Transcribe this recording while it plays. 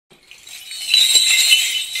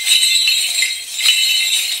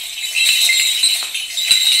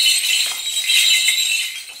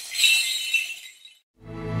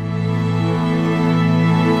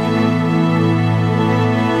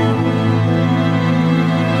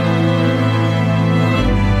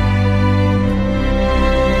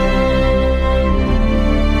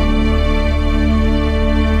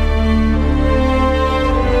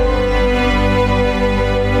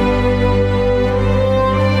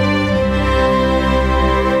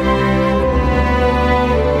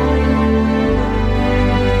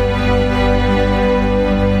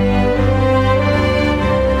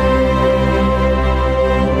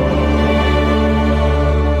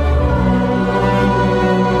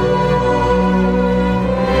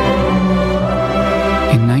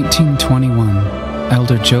21,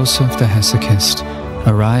 Elder Joseph the Hesychist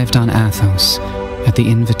arrived on Athos at the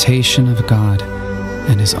invitation of God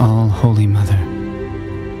and His all-holy Mother.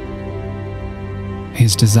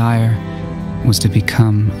 His desire was to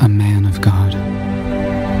become a man of God.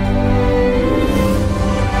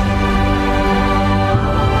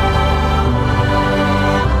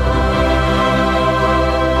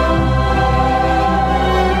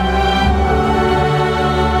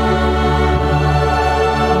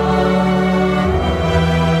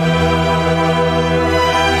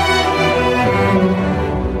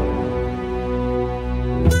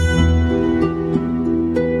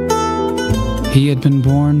 He had been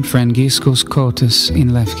born Frangiskos Kotis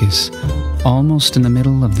in Lefkis, almost in the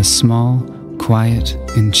middle of the small, quiet,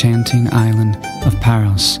 enchanting island of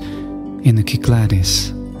Paros in the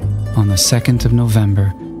Kyklades on the 2nd of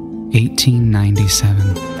November,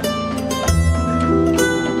 1897.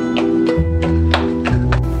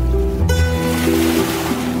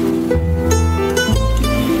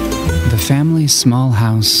 The family's small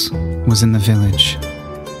house was in the village.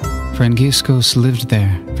 Frangiskos lived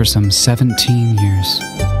there for some 17 years.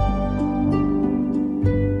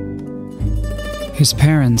 His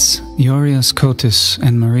parents, Yorios Kotis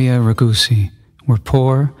and Maria Ragusi, were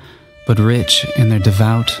poor but rich in their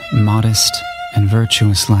devout, modest, and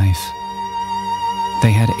virtuous life.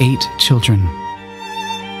 They had 8 children.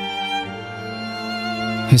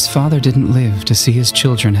 His father didn't live to see his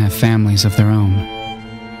children have families of their own.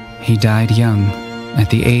 He died young, at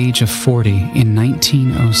the age of 40 in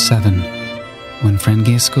 1907, when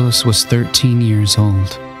Frangiskos was 13 years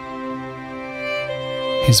old.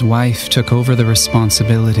 His wife took over the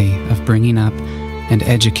responsibility of bringing up and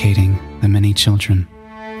educating the many children.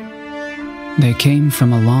 They came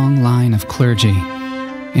from a long line of clergy,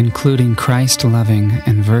 including Christ-loving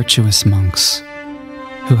and virtuous monks,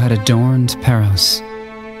 who had adorned Paros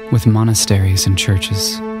with monasteries and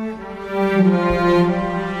churches.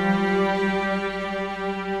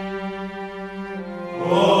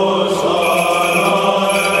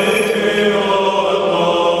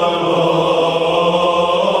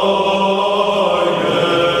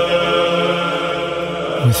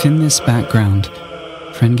 Within this background,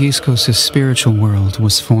 Frangiskos' spiritual world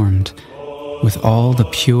was formed with all the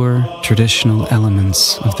pure traditional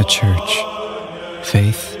elements of the Church: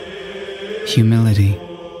 faith, humility,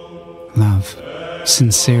 love,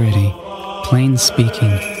 sincerity, plain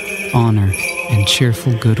speaking, honor, and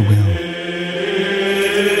cheerful goodwill.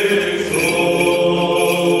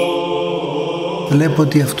 Βλέπω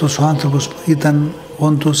ότι αυτός ο άνθρωπος ήταν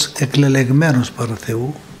όντως εκλελεγμένος παρά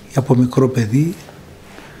Θεού. Από μικρό παιδί,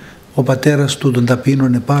 ο πατέρας του τον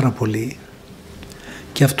ταπείνωνε πάρα πολύ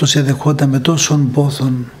και αυτός εδεχόταν με τόσον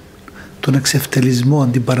πόθον τον εξευτελισμό,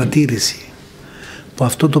 την παρατήρηση, που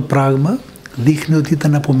αυτό το πράγμα δείχνει ότι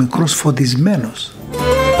ήταν από μικρός φωτισμένος.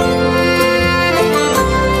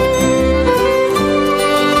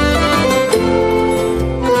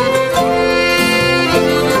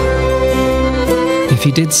 If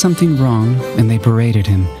he did something wrong and they berated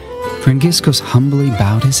him, Frangiskos humbly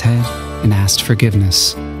bowed his head and asked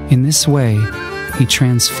forgiveness. In this way, he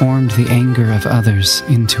transformed the anger of others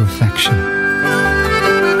into affection.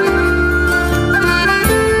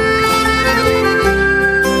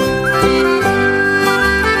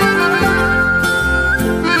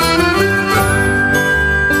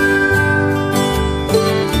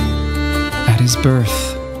 At his birth,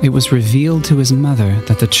 it was revealed to his mother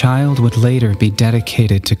that the child would later be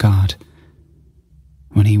dedicated to God.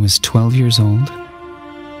 When he was 12 years old,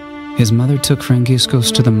 his mother took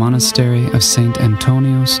Frangiskos to the monastery of Saint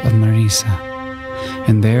Antonios of Marisa,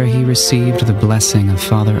 and there he received the blessing of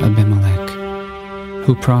Father Abimelech,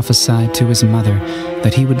 who prophesied to his mother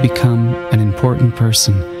that he would become an important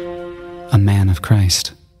person, a man of Christ.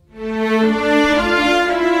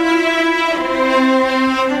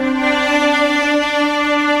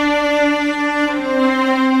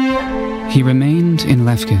 He remained in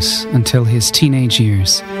Lefkis until his teenage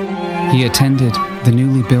years. He attended the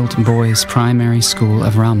newly built boys' primary school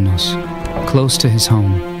of Ramnos, close to his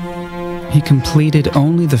home. He completed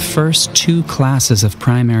only the first 2 classes of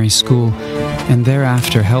primary school and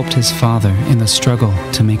thereafter helped his father in the struggle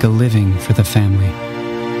to make a living for the family.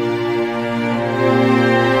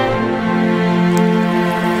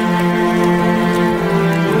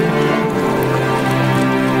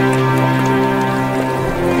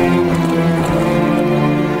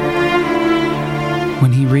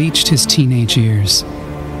 When he reached his teenage years,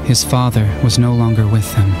 his father was no longer with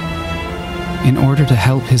him. In order to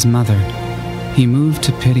help his mother, he moved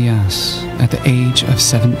to Piraeus at the age of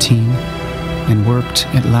 17 and worked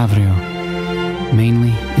at Lavrio,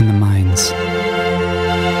 mainly in the mines.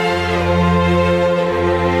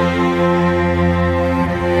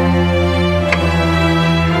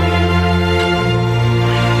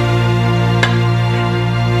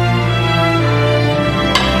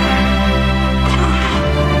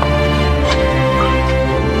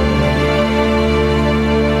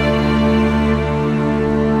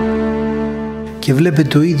 Και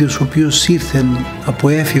βλέπετε ο ίδιος ο οποίος ήρθε από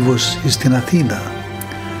έφηβος στην Αθήνα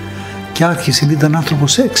και άρχισε, ήταν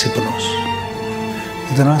άνθρωπος έξυπνος.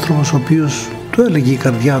 Ήταν άνθρωπος ο οποίος του έλεγε η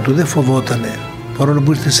καρδιά του, δεν φοβότανε, παρόλο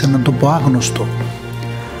που ήρθε σε έναν τόπο άγνωστο.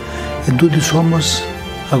 Εν τούτης όμως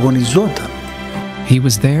αγωνιζόταν. He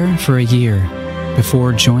was there for a year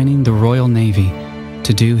before joining the Royal Navy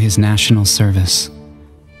to do his national service.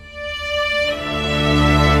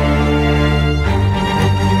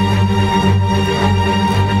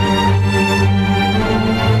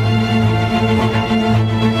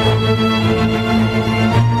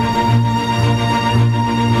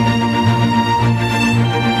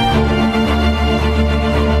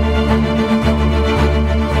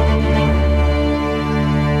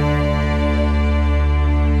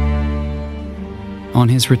 On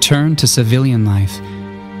his return to civilian life,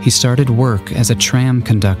 he started work as a tram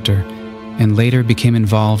conductor and later became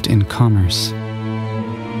involved in commerce.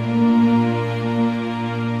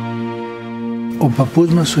 Ο παππούς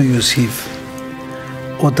μας ο Ιωσήφ,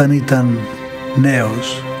 όταν ήταν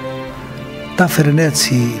νέος, τα έφερε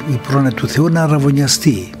έτσι η πρόνοια του Θεού να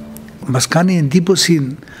αραβωνιαστεί. Μας κάνει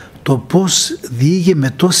εντύπωση το πώς διήγε με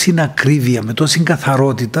τόση ακρίβεια, με τόση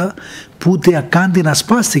καθαρότητα, που ούτε ακάντη να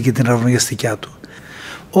σπάστηκε την αραβωνιαστικιά του.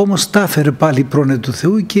 Όμως τα έφερε πάλι η πρόνοια του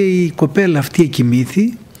Θεού και η κοπέλα αυτή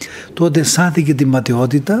εκοιμήθη. Τότε αισθάνθηκε τη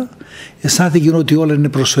ματαιότητα, αισθάνθηκε ότι όλα είναι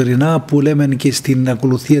προσωρινά, που λέμε και στην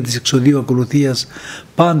ακολουθία της εξοδίου ακολουθίας,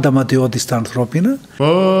 πάντα ματαιότητα στα ανθρώπινα.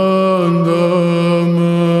 Πάντα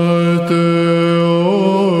ματαιότητα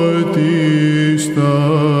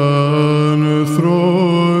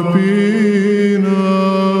ανθρώπινα,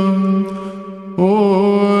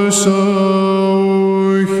 όσα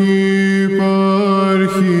όχι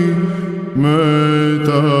υπάρχει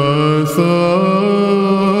μετά θάνατο.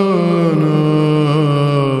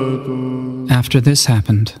 After this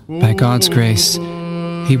happened, by God's grace,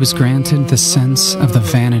 he was granted the sense of the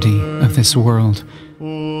vanity of this world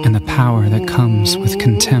and the power that comes with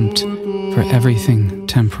contempt for everything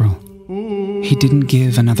temporal. He didn't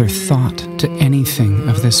give another thought to anything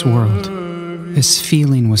of this world. This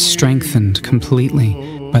feeling was strengthened completely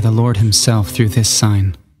by the Lord himself through this sign.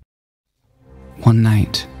 One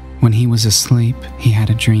night, when he was asleep, he had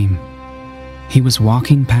a dream. He was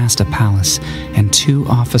walking past a palace, and two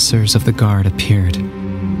officers of the guard appeared.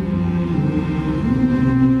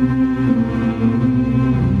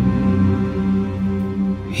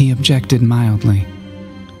 He objected mildly.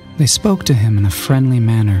 They spoke to him in a friendly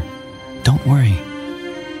manner. "Don't worry.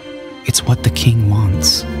 It's what the king wants."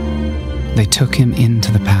 They took him into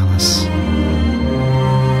the palace.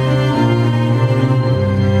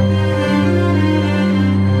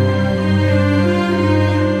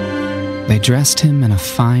 They dressed him in a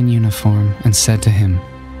fine uniform and said to him,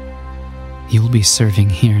 "You'll be serving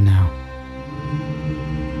here now."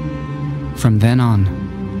 From then on,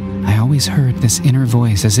 I always heard this inner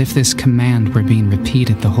voice as if this command were being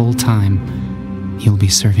repeated the whole time. "You'll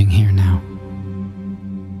be serving here now."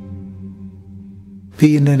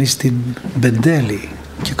 Πήγαινε στην Μπεντέλη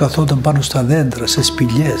και καθόταν πάνω στα δέντρα, σε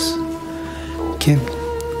σπηλιές και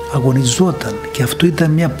αγωνιζόταν, και αυτό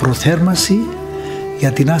ήταν μια προθέρμανση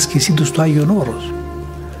για την άσκησή του στο Άγιον Όρος.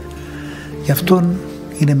 Γι' αυτόν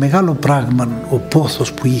είναι μεγάλο πράγμα ο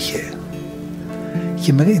πόθος που είχε,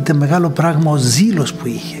 και ήταν μεγάλο πράγμα ο ζήλος που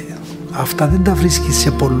είχε. Αυτά δεν τα βρίσκεις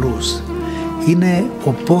σε πολλούς. Είναι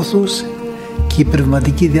ο πόθος και η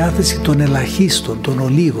πνευματική διάθεση των ελαχίστων, των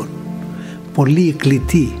ολίγων. Πολλοί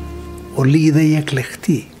εκλητοί, ολίγοι δε οι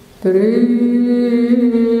εκλεκτοί.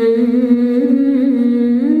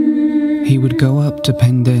 He would go up to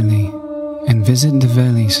Pendeli and visit the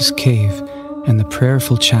Velis' cave and the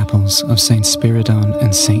prayerful chapels of Saint Spiridon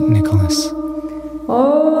and Saint Nicholas.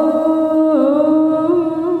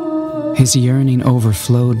 His yearning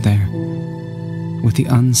overflowed there, with the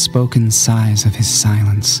unspoken sighs of his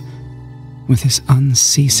silence, with his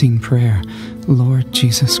unceasing prayer, "Lord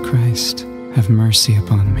Jesus Christ, have mercy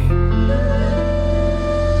upon me."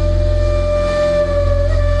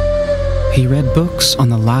 He read books on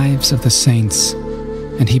the lives of the saints,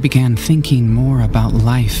 and he began thinking more about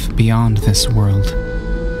life beyond this world.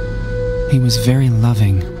 He was very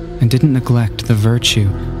loving and didn't neglect the virtue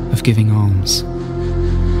of giving alms.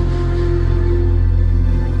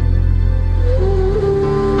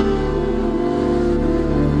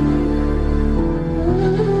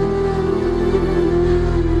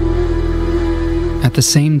 At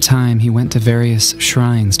the same time, he went to various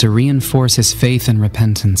shrines to reinforce his faith and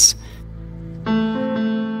repentance.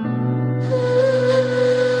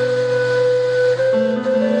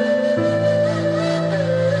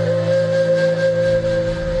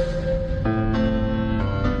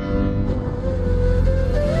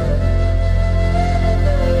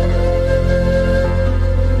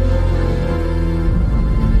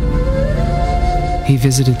 he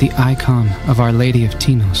visited the icon of Our Lady of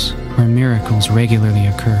Tinos, where miracles regularly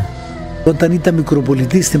occur. Όταν ήταν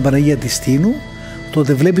μικροπολιτής στην Παναγία της Τίνου,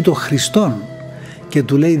 τότε βλέπει τον Χριστόν και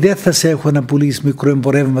του λέει: δεν θα σε έχω να πουλήσεις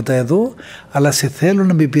μικροεμπορεύματα εδώ, αλλά σε θέλω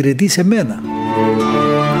να με υπηρετείς εμένα.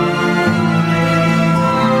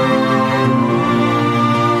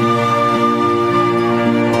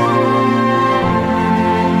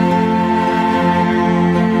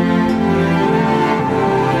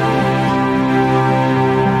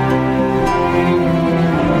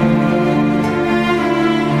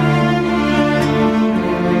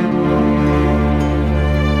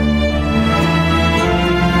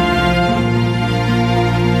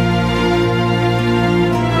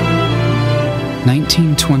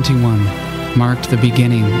 Marked the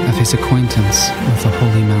beginning of his acquaintance with the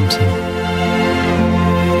Holy Mountain.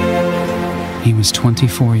 He was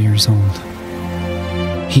 24 years old.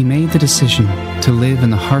 He made the decision to live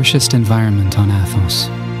in the harshest environment on Athos.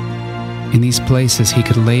 In these places he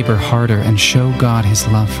could labor harder and show God his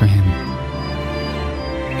love for him.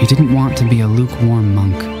 He didn't want to be a lukewarm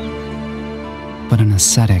monk, but an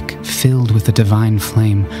ascetic filled with the divine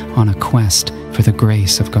flame on a quest for the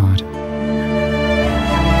grace of God.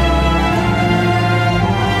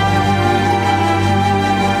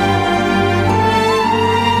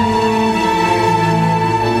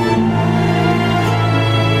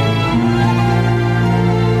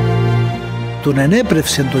 Τον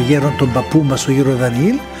ενέπρευσε το γέρον τον παππού μας, ο γέρο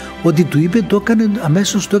Δανιήλ, ότι του είπε,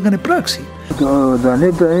 αμέσως το έκανε πράξη. Ο Δανιήλ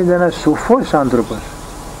ήταν ένας σοφός άνθρωπος.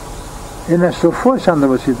 Ένας σοφός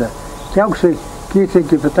άνθρωπος ήταν. Και άκουσε και ήρθε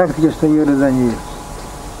και πετάχτηκε στον γέρο Δανιήλ.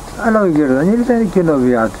 Αλλά ο γέρο Δανιήλ ήταν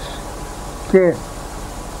κοινοβιάτης. Και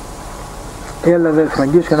έλαβε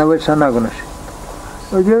Φραγκίσκο να βάλει ανάγνωση.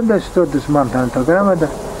 Ο γέροντας τότε μάθανε τα γράμματα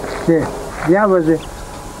και διάβαζε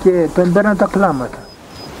και τον πέραν τα κλάματα.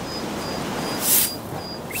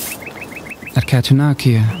 At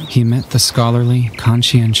Katunakia, he met the scholarly,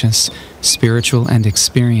 conscientious, spiritual and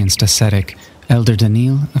experienced ascetic Elder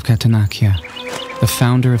Daniil of Katunakia, the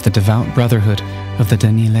founder of the devout brotherhood of the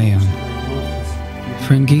Danileion.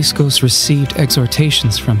 Frangiskos received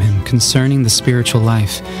exhortations from him concerning the spiritual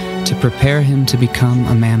life to prepare him to become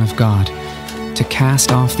a man of God, to cast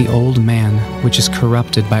off the old man which is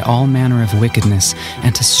corrupted by all manner of wickedness,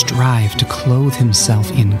 and to strive to clothe himself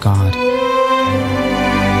in God.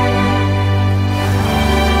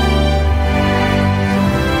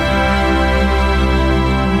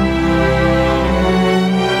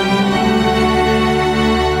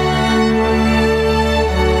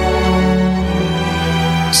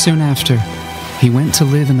 Soon after, he went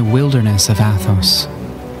to live in the wilderness of Athos,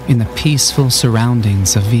 in the peaceful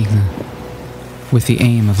surroundings of Vigna, with the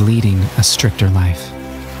aim of leading a stricter life.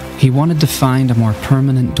 He wanted to find a more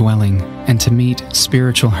permanent dwelling and to meet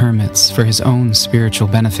spiritual hermits for his own spiritual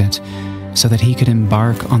benefit, so that he could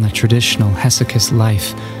embark on the traditional hesychast life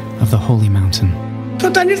of the Holy Mountain.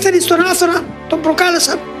 Όταν ήρθε στον Άθωνα, τον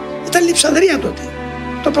προκάλεσαν, ήταν Λειψανδρία τότε,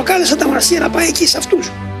 τον προκάλεσαν τα μοναστήρια να πάει εκεί σε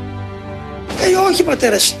αυτούς. Όχι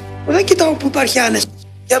πατέρας, δεν κοιτάω που υπάρχει άνεση,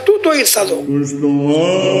 για τούτο ήρθα εδώ.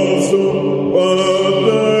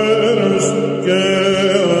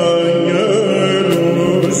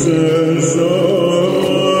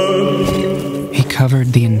 He covered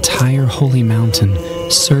the entire Holy Mountain,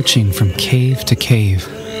 searching from cave to cave,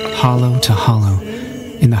 hollow to hollow,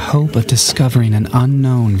 in the hope of discovering an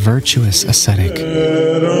unknown virtuous ascetic.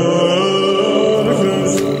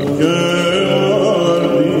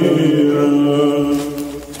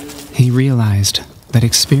 He realized that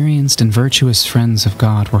experienced and virtuous friends of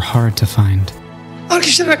God were hard to find.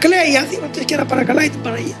 Άρχισε να κλαίει άθιμα και να παρακαλάει την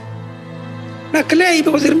Παναγία. Να κλαίει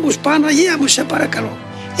με οδυρμούς, Παναγία μου σε παρακαλώ.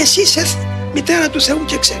 Εσύ είσαι μητέρα του Θεού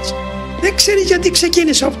και ξέρεις. Δεν ξέρεις γιατί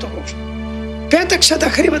ξεκίνησε ο φτωχός. Πέταξα τα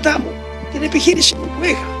χρήματά μου, την επιχείρηση που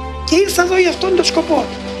είχα και ήρθα εδώ για αυτόν τον σκοπό.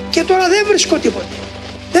 Και τώρα δεν βρίσκω τίποτε.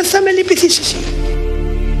 Δεν θα με λυπηθείς εσύ.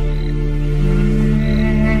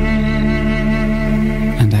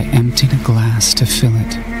 Emptied a glass to fill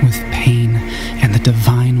it with pain and the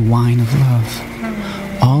divine wine of love.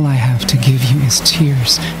 All I have to give you is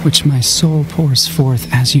tears, which my soul pours forth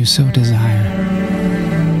as you so desire.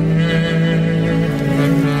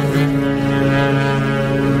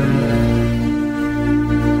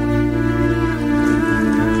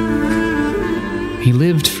 He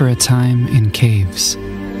lived for a time in caves.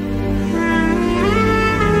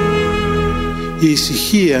 Η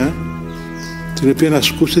ησυχία την οποία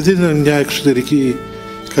ασκούσε δεν ήταν μια εξωτερική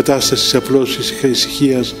κατάσταση απλώς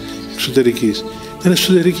ησυχίας εξωτερικής. Ήταν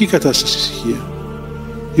εσωτερική κατάσταση ησυχία,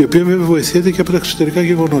 η οποία βέβαια βοηθιέται και από τα εξωτερικά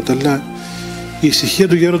γεγονότα, αλλά Η ησυχία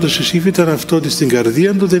του γέροντος Ιωσήφ ήταν αυτό, ότι στην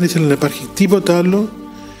καρδία του δεν ήθελε να υπάρχει τίποτα άλλο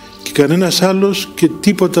και κανένας άλλος και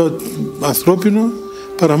τίποτα ανθρώπινο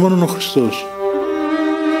παρά μόνο ο Χριστός.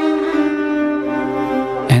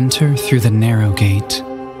 Enter through the narrow gate,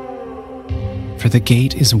 for the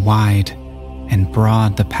gate is wide and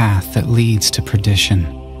broad the path that leads to perdition,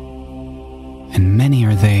 and many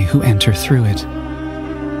are they who enter through it.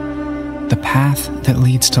 The path that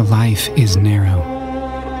leads to life is narrow,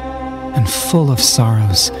 and full of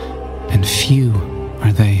sorrows, and few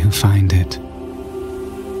are they who find it.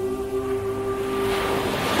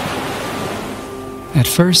 At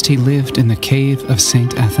first he lived in the cave of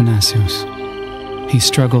Saint Athanasius. He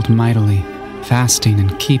struggled mightily, fasting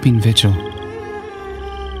and keeping vigil.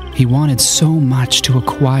 He wanted so much to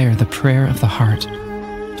acquire the prayer of the heart.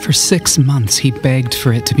 For 6 months he begged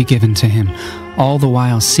for it to be given to him, all the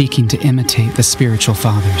while seeking to imitate the spiritual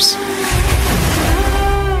fathers.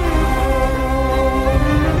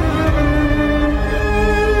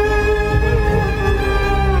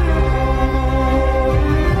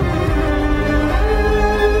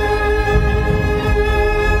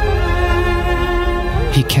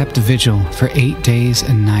 He kept vigil for 8 days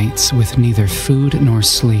and nights with neither food nor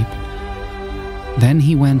sleep. Then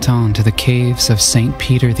he went on to the caves of St.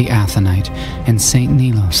 Peter the Athonite and St.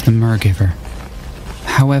 Nilos the myrrh-giver.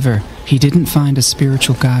 However, he didn't find a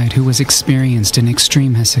spiritual guide who was experienced in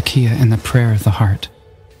extreme hesychia in the prayer of the heart.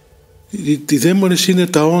 Οι δαίμονες είναι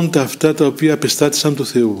τα όντα αυτά τα οποία απεστάτησαν του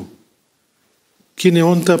Θεού. Και είναι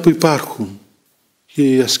όντα που υπάρχουν. Και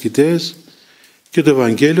οι ασκητές και το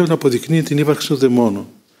Ευαγγέλιο να αποδεικνύει την ύπαρξη των δαιμόνων.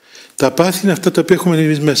 Τα πάθη είναι αυτά τα οποία έχουμε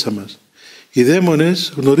εμείς μέσα μας. Οι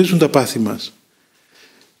δαίμονες γνωρίζουν τα πάθη μας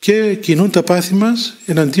και κινούν τα πάθη μας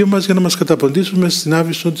εναντίον μας για να μας καταποντήσουν μέσα στην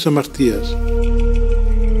άβυσσο της αμαρτίας.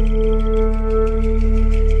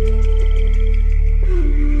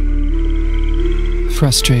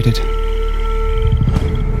 Frustrated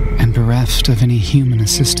and bereft of any human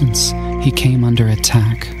assistance, he came under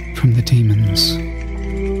attack from the demons.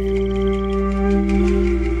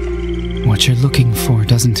 What you're looking for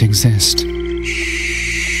doesn't exist.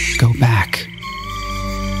 Go back.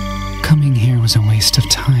 Coming here was a waste of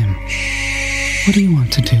time. What do you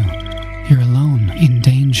want to do? You're alone, in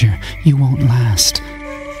danger. You won't last.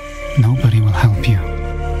 Nobody will help you.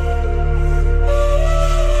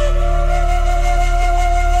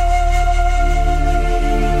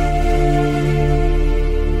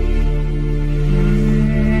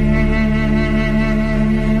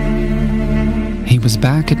 He was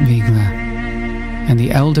back at Vigla, and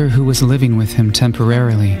the elder who was living with him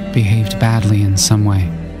temporarily behaved badly in some way.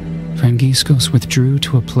 Frangiskos withdrew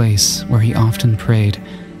to a place where he often prayed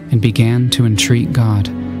and began to entreat God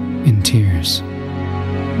in tears.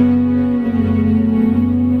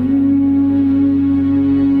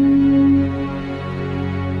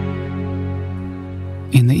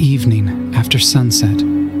 In the evening, after sunset,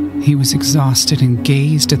 he was exhausted and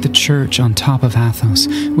gazed at the church on top of Athos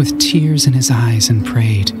with tears in his eyes and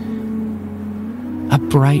prayed. A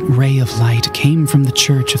bright ray of light came from the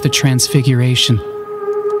church of the Transfiguration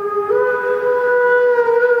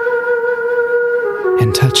and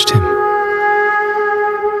touched him.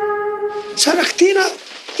 Σαν ακτίνα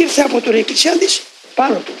ήρθε από τον εκκλησία της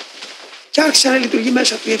πάνω του και άρχισε να λειτουργεί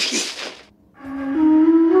μέσα του η ευχή.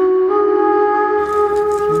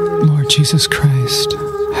 Lord Jesus Christ,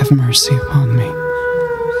 have mercy upon me.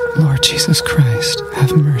 Lord Jesus Christ,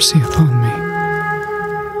 have mercy upon me.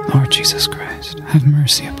 Lord Jesus Christ, have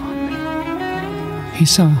mercy upon me. He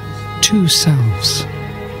saw 2 selves.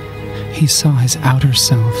 He saw his outer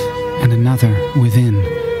self and another within,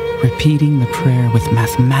 repeating the prayer with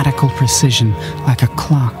mathematical precision like a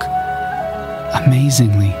clock.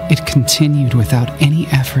 Amazingly, it continued without any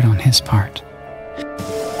effort on his part.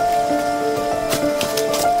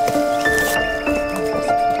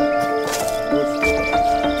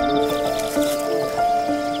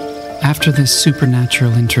 After this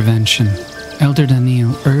supernatural intervention, Elder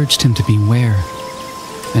Daniel urged him to beware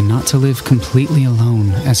and not to live completely alone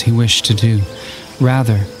as he wished to do.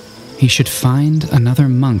 Rather, he should find another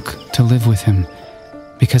monk to live with him,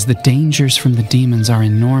 because the dangers from the demons are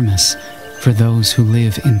enormous for those who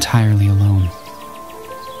live entirely alone.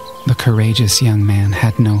 The courageous young man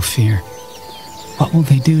had no fear. "What will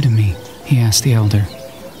they do to me?" he asked the elder.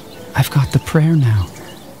 "I've got the prayer now."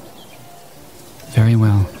 "Very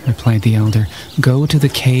well," replied the elder. "Go to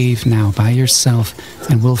the cave now by yourself,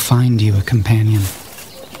 and we'll find you a companion."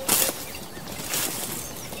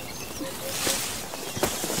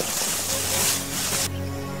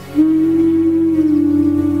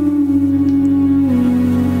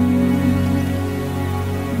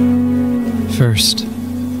 First,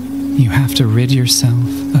 you have to rid yourself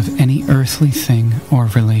of any earthly thing or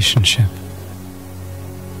relationship.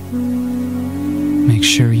 Make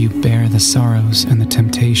sure you bear the sorrows and the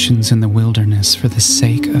temptations in the wilderness for the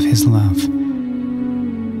sake of His love.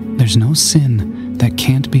 There's no sin that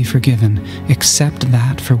can't be forgiven except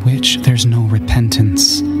that for which there's no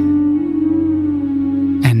repentance.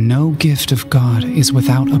 And no gift of God is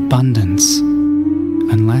without abundance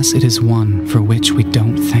unless it is one for which we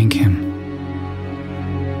don't thank Him.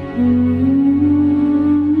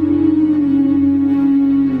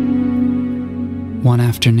 One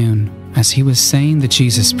afternoon, as he was saying the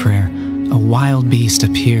Jesus prayer, a wild beast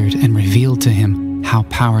appeared and revealed to him how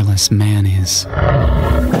powerless man is.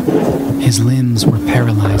 His limbs were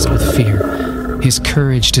paralyzed with fear. His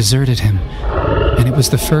courage deserted him, and it was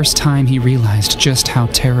the first time he realized just how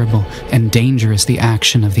terrible and dangerous the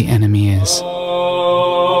action of the enemy is.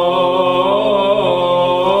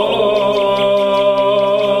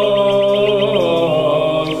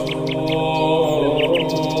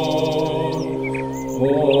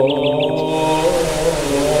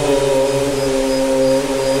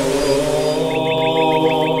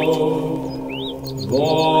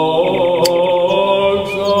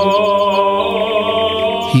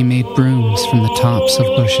 He made brooms from the tops of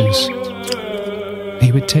bushes.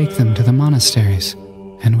 He would take them to the monasteries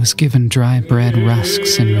and was given dry bread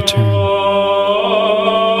rusks in return.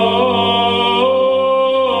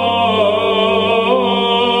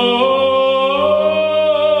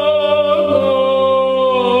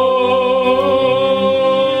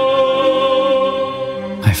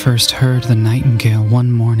 I first heard the nightingale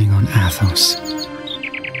one morning on Athos.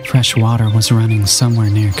 Fresh water was running somewhere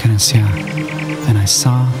near Knessia, and I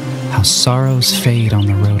saw how sorrows fade on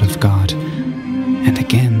the road of God, and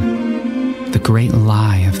again, the great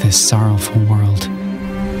lie of this sorrowful world.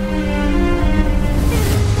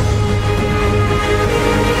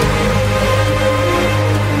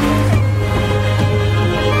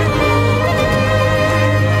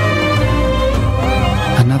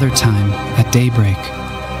 Another time, at daybreak,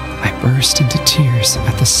 I burst into tears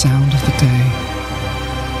at the sound of the day,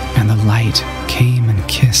 and the light came and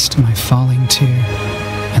kissed my falling tear,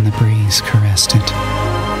 and the breeze caressed it.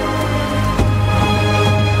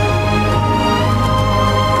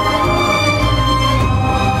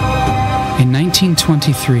 In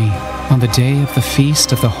 1923, on the day of the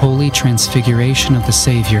feast of the Holy Transfiguration of the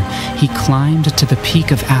Savior, he climbed to the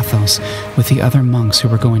peak of Athos with the other monks who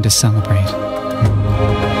were going to celebrate.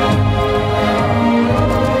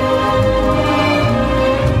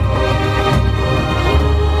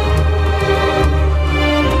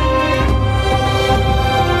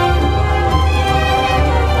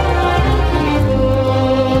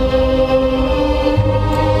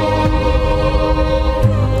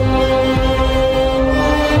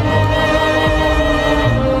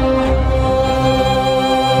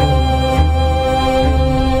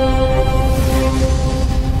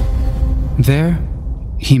 There,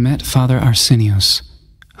 he met Father Arsenios,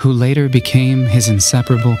 who later became his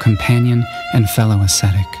inseparable companion and fellow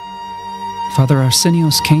ascetic. Father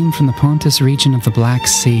Arsenios came from the Pontus region of the Black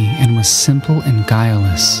Sea and was simple and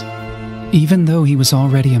guileless. Even though he was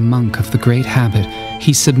already a monk of the great habit,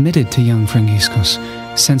 he submitted to young Franciscus,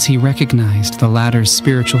 since he recognized the latter's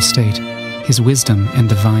spiritual state, his wisdom and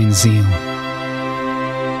divine zeal.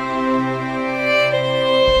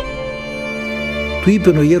 Του είπε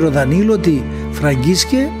ο γέρο Δανίλο ότι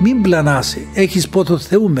 «Φραγκίσκε, μην πλανάσαι, έχεις πόθο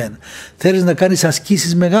Θεού μεν, θέλεις να κάνεις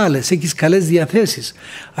ασκήσεις μεγάλες, έχεις καλές διαθέσεις,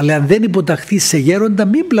 αλλά αν δεν υποταχθείς σε γέροντα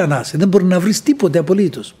μην πλανάσαι, δεν μπορεί να βρεις τίποτε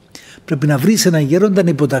απολύτως. Πρέπει να βρεις έναν γέροντα, να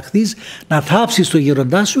υποταχθείς, να θάψεις το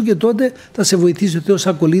γέροντά σου και τότε θα σε βοηθήσει ο Θεός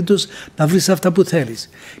ακολήτως να βρεις αυτά που θέλεις».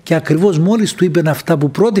 Και ακριβώς μόλις του είπε αυτά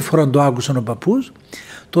που πρώτη φορά το άκουσαν ο παππούς,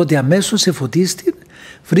 τότε αμέσως εφωτίστην,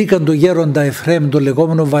 βρήκαν το γέροντα Εφραίμ, το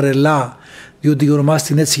λεγόμενο Βαρελά, διότι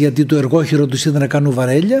ονομάστην έτσι γιατί το εργόχειρο τους ήταν να κάνουν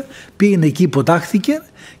βαρέλια, πήγαινε εκεί, υποτάχθηκε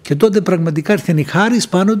και τότε πραγματικά ήρθε η χάρις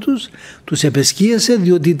πάνω τους, τους επεσκίασε,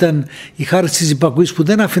 διότι ήταν η χάρις της υπακοής που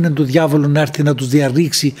δεν άφηνε τον διάβολο να έρθει να τους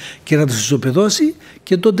διαρρήξει και να τους ισοπεδώσει,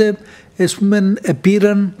 και τότε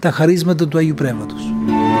επήραν τα χαρίσματα του Αγίου Πνεύματος.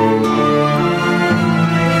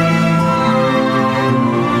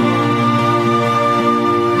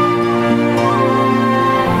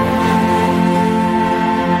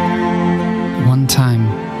 Time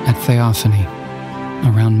at Theophany,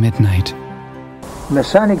 around midnight.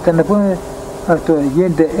 Μεσάνυχτα να πούμε αυτό,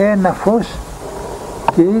 γίνεται ένα φως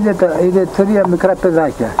και είδε τρία μικρά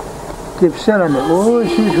παιδάκια και ψέλανε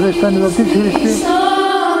 «Όσοι Χριστάνε βαπτίς Χριστέ».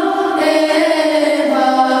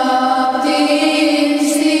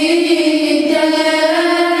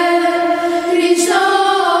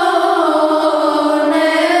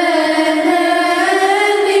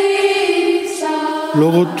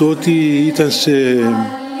 λόγω του ότι ήταν σε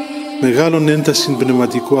μεγάλον ένταση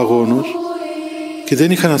πνευματικού αγώνος και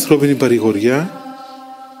δεν είχαν ανθρώπινη παρηγοριά.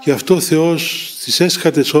 Γι' αυτό ο Θεός στις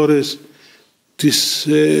έσχατες ώρες της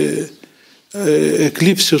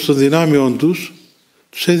εκλήψεως των δυνάμεων τους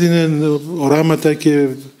έδινε οράματα και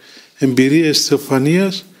εμπειρίες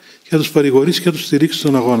θεοφανίας για να τους παρηγορήσει και να τους στηρίξει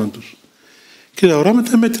στον αγώνα τους. Και τα οράματα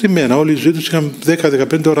είναι μετρημένα. Όλη η ζωή τους είχαν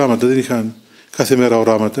 10-15 οράματα, δεν είχαν κάθε μέρα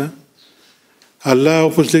οράματα. Αλλά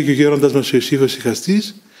όπως λέει και ο γέροντας μας ο Ιωσήφ Исихаст,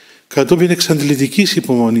 κατόπιν εξαντλητικής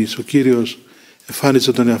υπομονής ο Κύριος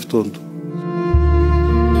εμφάνιζε τον εαυτόν του.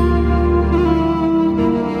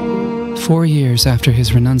 4 years after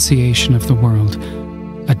his renunciation of the world,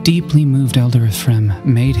 a deeply moved elder Ephrem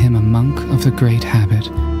made him a monk of the great habit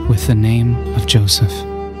with the name of Joseph.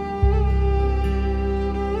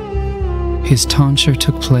 His tonsure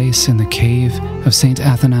took place in the cave of St.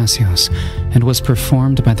 Athanasios and was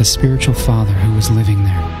performed by the spiritual father who was living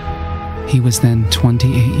there. He was then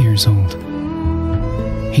 28 years old.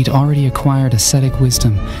 He'd already acquired ascetic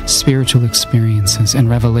wisdom, spiritual experiences, and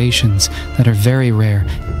revelations that are very rare,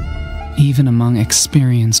 even among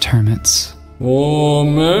experienced hermits.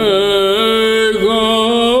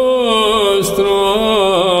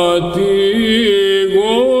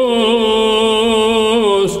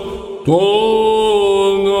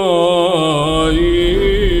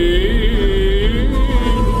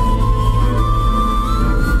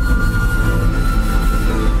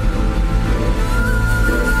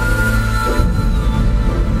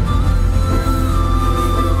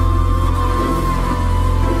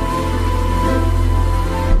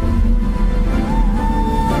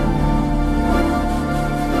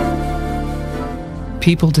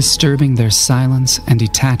 People disturbing their silence and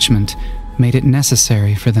detachment made it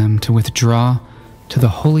necessary for them to withdraw to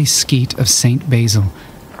the holy skeet of St. Basil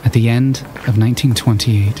at the end of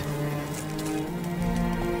 1928.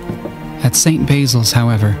 At St. Basil's,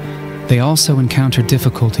 however, they also encountered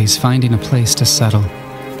difficulties finding a place to settle.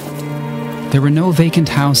 There were no vacant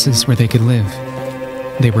houses where they could live.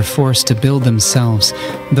 They were forced to build themselves,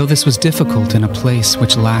 though this was difficult in a place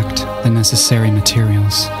which lacked the necessary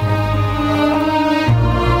materials.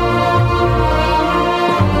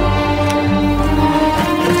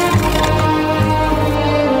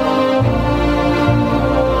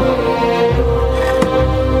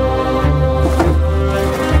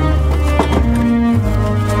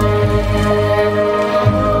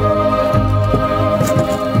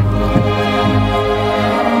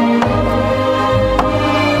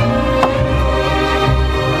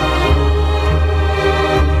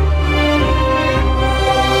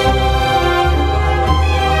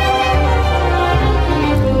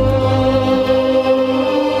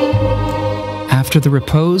 After the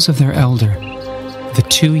repose of their elder, the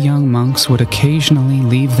 2 young monks would occasionally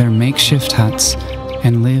leave their makeshift huts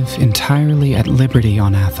and live entirely at liberty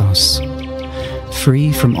on Athos,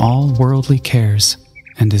 free from all worldly cares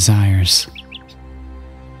and desires.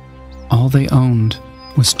 All they owned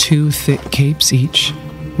was 2 thick capes each,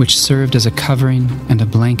 which served as a covering and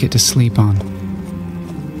a blanket to sleep on,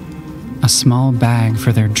 a small bag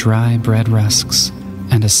for their dry bread rusks,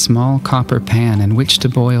 and a small copper pan in which to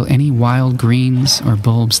boil any wild greens or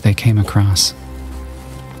bulbs they came across.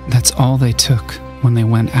 That's all they took when they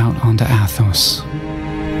went out onto Athos.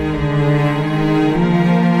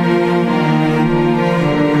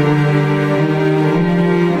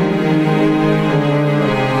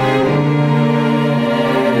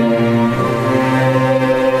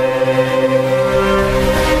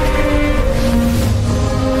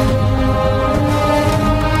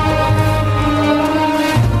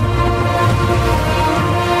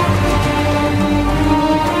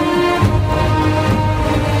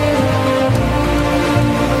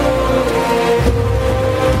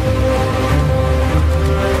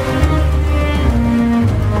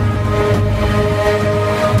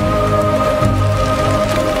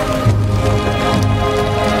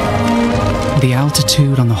 The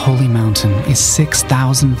altitude on the holy mountain is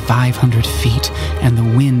 6,500 feet, and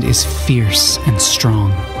the wind is fierce and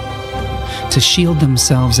strong. To shield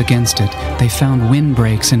themselves against it, they found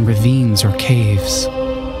windbreaks in ravines or caves.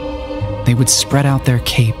 They would spread out their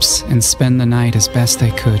capes and spend the night as best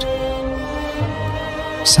they could.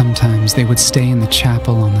 Sometimes they would stay in the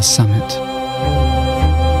chapel on the summit.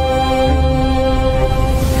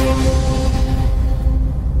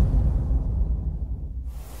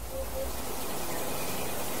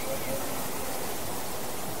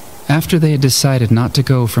 After they had decided not to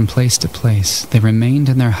go from place to place, they remained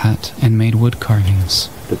in their hut and made wood carvings.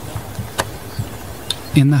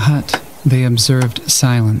 In the hut, they observed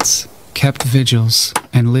silence, kept vigils,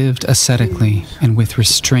 and lived ascetically and with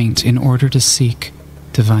restraint in order to seek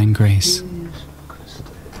divine grace.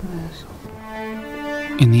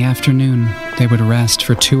 In the afternoon, they would rest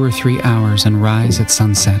for 2 or 3 hours and rise at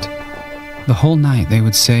sunset. The whole night they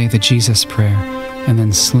would say the Jesus prayer and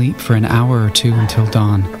then sleep for an hour or 2 until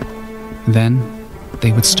dawn. Then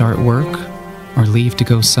they would start work or leave to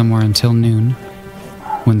go somewhere until noon,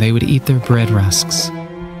 when they would eat their bread rusks.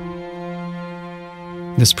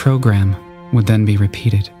 This program would then be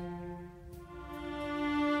repeated.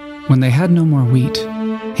 When they had no more wheat,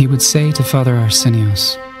 he would say to Father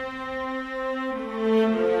Arsenios,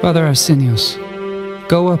 "Father Arsenios,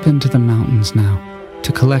 go up into the mountains now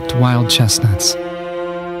to collect wild chestnuts.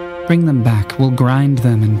 Bring them back, we'll grind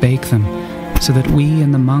them and bake them, so that we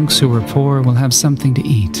and the monks who were poor will have something to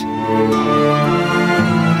eat."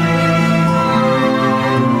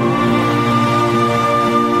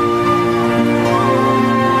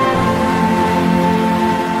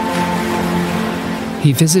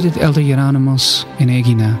 He visited Elder Hieronymus in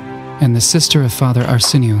Egina and the sister of Father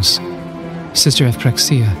Arsenios, Sister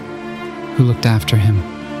Evpraxia, who looked after him.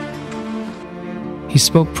 He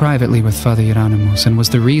spoke privately with Father Hieronymus and was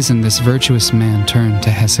the reason this virtuous man turned to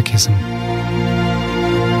hesychism.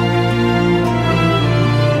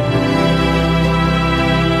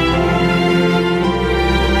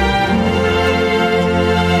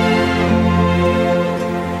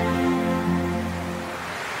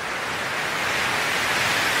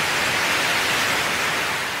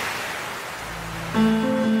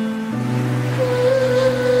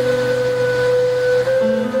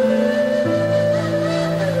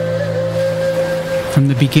 From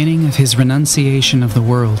the beginning of his renunciation of the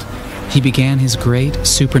world, he began his great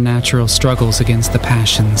supernatural struggles against the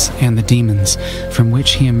passions and the demons, from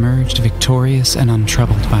which he emerged victorious and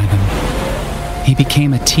untroubled by them. He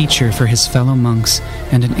became a teacher for his fellow monks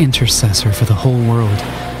and an intercessor for the whole world,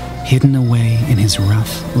 hidden away in his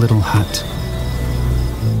rough little hut.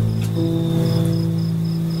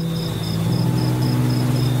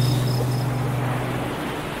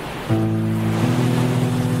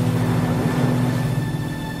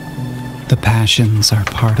 The passions are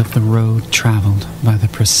part of the road traveled by the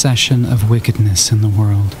procession of wickedness in the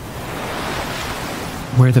world.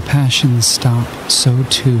 Where the passions stop, so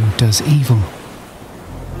too does evil.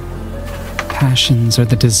 Passions are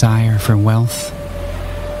the desire for wealth,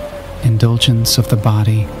 indulgence of the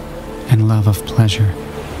body, and love of pleasure.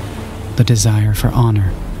 The desire for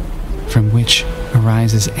honor, from which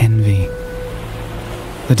arises envy.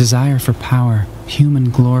 The desire for power,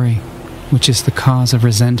 human glory, which is the cause of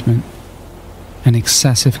resentment, and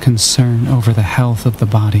excessive concern over the health of the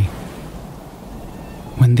body.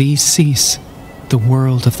 When these cease, the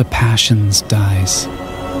world of the passions dies.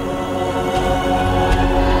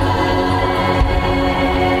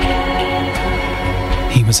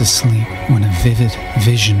 He was asleep when a vivid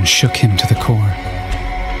vision shook him to the core.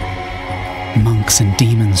 Monks and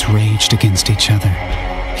demons raged against each other.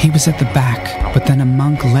 He was at the back, but then a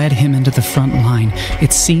monk led him into the front line.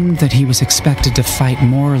 It seemed that he was expected to fight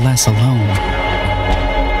more or less alone.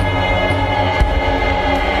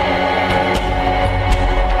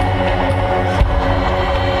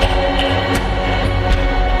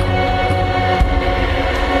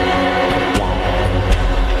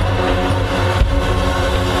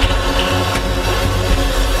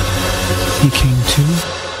 He came to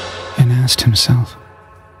and asked himself,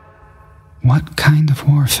 what kind of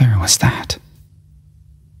warfare was that?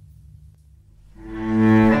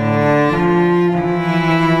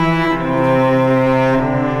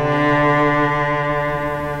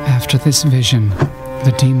 After this vision,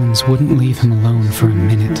 the demons wouldn't leave him alone for a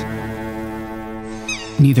minute.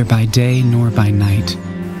 Neither by day nor by night.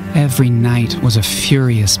 Every night was a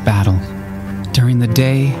furious battle. During the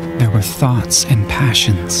day, there were thoughts and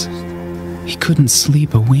passions. He couldn't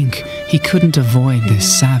sleep a wink. He couldn't avoid this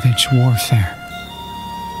savage warfare.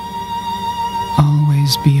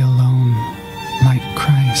 Always be alone, like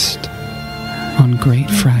Christ, on Great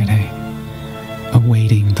Friday,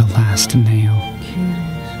 awaiting the last nail,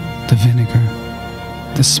 the vinegar,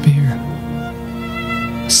 the spear.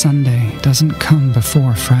 Sunday doesn't come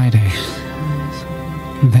before Friday.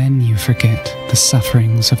 Then you forget the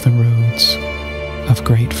sufferings of the roads of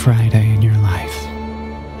Great Friday in your life.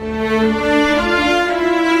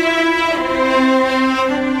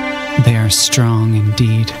 They are strong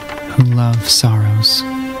indeed who love sorrows,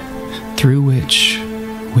 through which,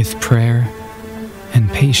 with prayer and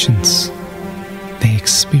patience, they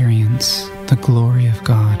experience the glory of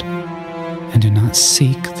God and do not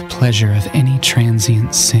seek the pleasure of any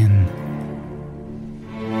transient sin.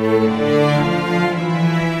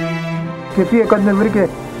 Και πήγε κάτι με βρήκε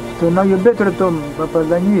στον Άγιο Πέτρο τον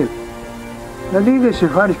Παπαδανίελ. Δηλαδή είδε σε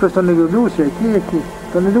χάρης πως τον εγωδούσε εκεί.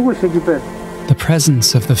 Τον οδηγούσε εκεί πέρα. The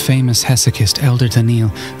presence of the famous hesychist Elder Daniel,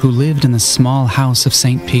 who lived in the small house of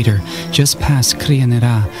St. Peter, just past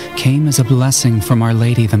Krianera, came as a blessing from Our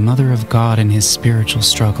Lady, the Mother of God, in his spiritual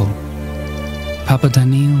struggle. Papa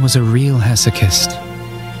Daniel was a real hesychist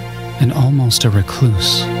and almost a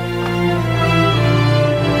recluse.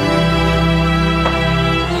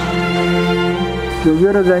 Και ο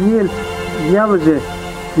γέρος Δανιήλ διάβαζε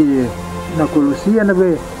την ακολουθία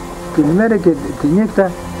την ημέρα και τη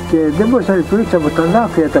νύχτα και δεν μπορούσε να λειτουργήσει από τα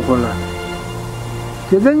δάκρυα τα πολλά.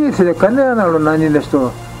 Και δεν ήθελε κανέναν άλλο να είναι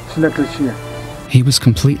στην εκκλησία. He was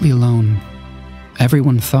completely alone.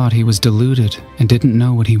 Everyone thought he was deluded and didn't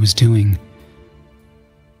know what he was doing.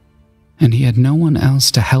 And he had no one else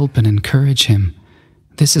to help and encourage him.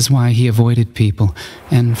 This is why he avoided people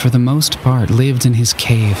and for the most part lived in his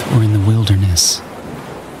cave or in the wilderness.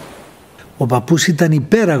 Ο παππούς ήταν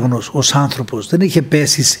υπέραγνος ως άνθρωπος, δεν είχε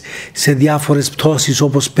πέσει σε διάφορες πτώσεις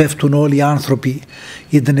όπως πέφτουν όλοι οι άνθρωποι.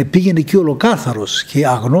 Πήγαινε εκεί ολοκάθαρος και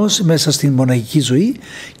αγνός μέσα στην μοναχική ζωή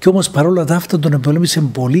και όμως παρόλα τα αυτά τον επολέμησε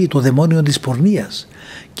πολύ το δαιμόνιο της πορνείας.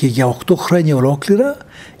 Και για 8 χρόνια ολόκληρα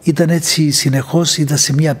ήταν έτσι συνεχώς, ήταν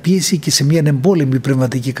σε μια πίεση και σε μια εμπόλεμη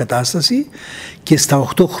πνευματική κατάσταση και στα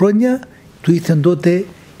 8 χρόνια του ήρθε τότε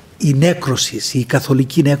η νέκρωση, η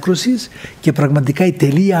καθολική νέκρωση και πραγματικά η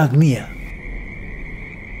τελεία αγνία.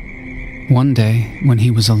 One day, when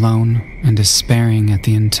he was alone and despairing at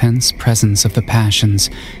the intense presence of the passions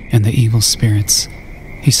and the evil spirits,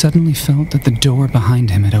 he suddenly felt that the door behind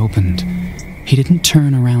him had opened. He didn't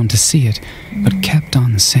turn around to see it, but kept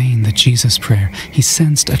on saying the Jesus prayer. He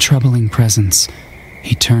sensed a troubling presence.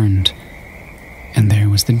 He turned, and there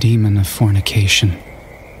was the demon of fornication.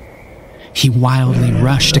 He wildly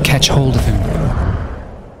rushed to catch hold of him.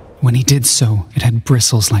 When he did so, it had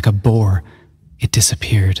bristles like a boar. It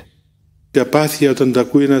disappeared. Η απάθεια, όταν τα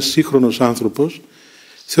ακούει ένας σύγχρονος άνθρωπος,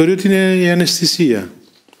 θεωρεί ότι είναι η αναισθησία.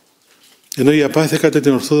 Ενώ η απάθεια κατά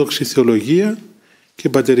την Ορθόδοξη θεολογία και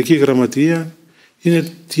πατερική γραμματεία είναι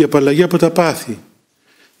η απαλλαγή από τα πάθη.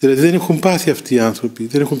 Δηλαδή δεν έχουν πάθη αυτοί οι άνθρωποι,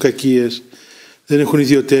 δεν έχουν κακίες, δεν έχουν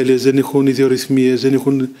ιδιοτέλειες, δεν έχουν ιδιορυθμίες, δεν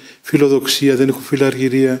έχουν φιλοδοξία, δεν έχουν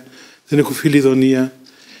φιλαργυρία, δεν έχουν φιλιδονία.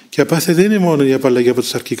 Και η απάθεια δεν είναι μόνο η απαλλαγή από τα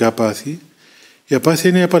σαρκικά πάθη, η απάθεια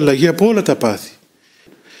είναι η απαλλαγή από όλα τα πάθη.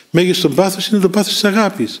 Μέγιστον πάθος είναι το πάθος της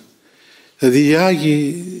αγάπης. Δηλαδή οι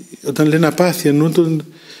Άγιοι όταν λένε απάθεια εννοούν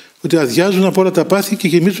ότι αδειάζουν από όλα τα πάθη και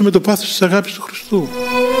γεμίζουν με το πάθος της αγάπης του Χριστού.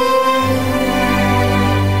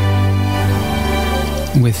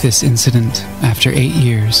 With this incident, after 8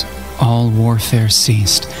 years, all warfare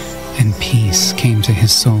ceased and peace came to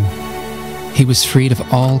his soul. He was freed of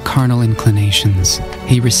all carnal inclinations.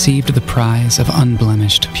 He received the prize of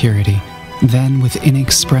unblemished purity. Then, with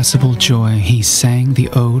inexpressible joy, he sang the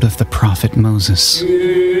ode of the prophet Moses.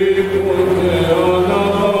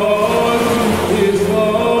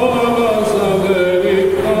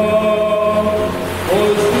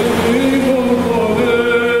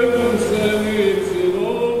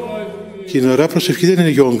 Και η νεωρά προσευχή δεν είναι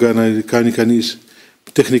γιόγκα να κάνει κανείς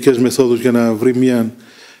τεχνικές μεθόδους για να βρει μια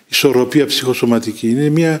ισορροπία ψυχοσωματική. Είναι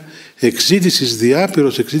μια εξήτηση,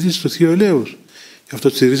 διάπειρος εξήτηση του Θείου Ελέους. Γι' αυτό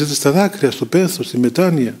στηρίζεται στα δάκρυα, στο πένθος, στη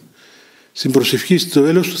μετάνοια, στην προσευχή, στο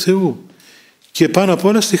έλεος του Θεού. Και πάνω απ'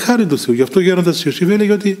 όλα στη χάρη του Θεού. Γι' αυτό ο γέροντας Ιωσήφ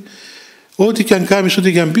έλεγε ότι ό,τι και αν κάνεις,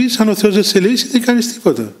 ό,τι και αν πεις, αν ο Θεός δεν σε λύσει, δεν κάνεις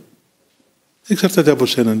τίποτα. Δεν εξαρτάται από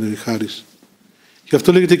σένα η χάρις. Γι'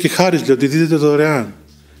 αυτό λέγεται και χάρις, ότι δίδεται δωρεάν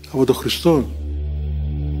από τον Χριστό.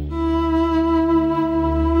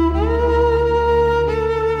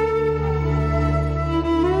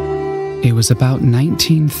 It was about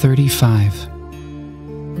 1935.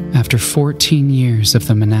 After 14 years of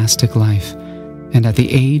the monastic life, and at the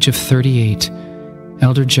age of 38,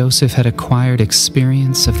 Elder Joseph had acquired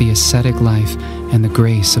experience of the ascetic life and the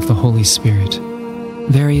grace of the Holy Spirit.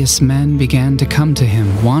 Various men began to come to him,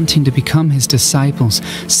 wanting to become his disciples,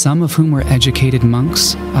 some of whom were educated monks,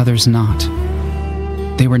 others not.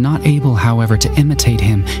 They were not able, however, to imitate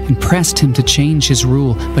him and pressed him to change his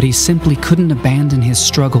rule, but he simply couldn't abandon his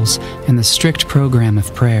struggles and the strict program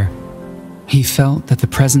of prayer. He felt that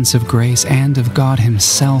the presence of grace and of God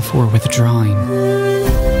himself were withdrawing.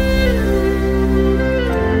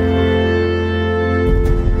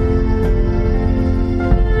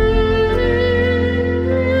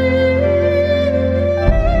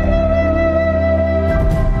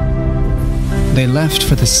 They left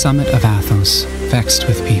for the summit of Athos, vexed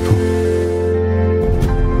with people.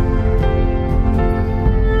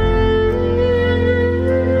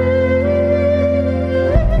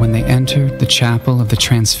 When they entered the chapel of the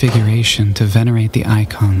Transfiguration to venerate the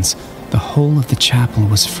icons, the whole of the chapel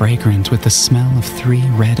was fragrant with the smell of 3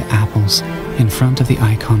 red apples in front of the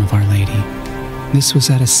icon of Our Lady. This was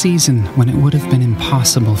at a season when it would have been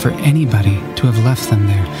impossible for anybody to have left them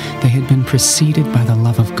there. They had been preceded by the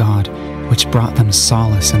love of God, which brought them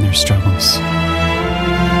solace in their struggles.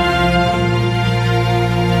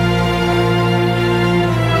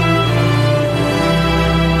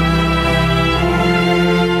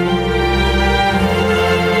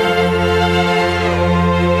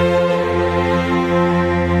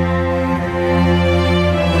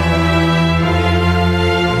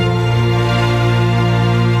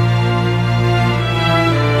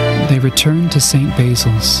 They returned to St.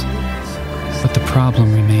 Basil's, but the problem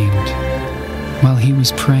remained. While he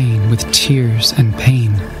was praying with tears and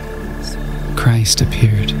pain, Christ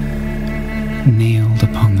appeared, nailed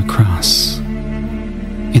upon the cross,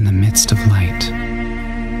 in the midst of light.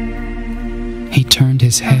 He turned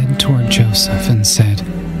his head toward Joseph and said,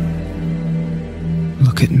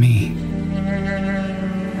 "Look at me,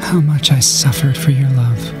 how much I suffered for your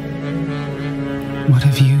love. What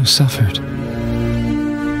have you suffered?"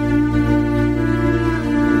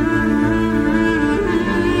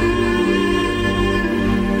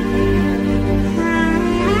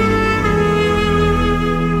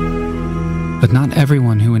 But not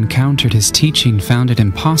everyone who encountered his teaching found it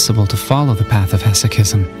impossible to follow the path of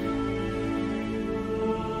hesychism.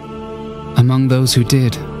 Among those who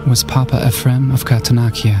did was Papa Ephrem of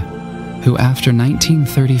Katonachia, who after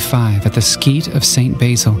 1935 at the Skete of St.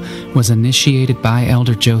 Basil was initiated by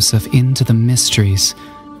Elder Joseph into the mysteries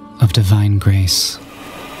of divine grace.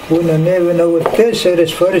 Που ανέβαινα εγώ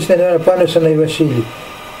 4 φορές την ώρα πάνω στον Αγιο Βασίλη.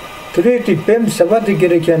 Τρίτη, Πέμπτη, Σαββάτο,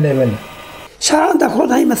 Κυριακή ανέβαινα. 40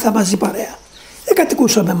 χρόνια ήμεθα μαζί παρέα. Δεν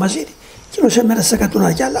κατοικούσαμε μαζί. Εκείνος έμενε στα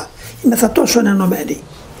Κατουνάκια, αλλά ήμεθα τόσο ενωμένοι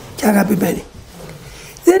και αγαπημένοι.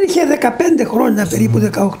 Δεν είχε 15 χρόνια, περίπου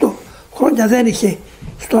 18 χρόνια δεν είχε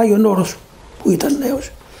στο Άγιον Όρος που ήταν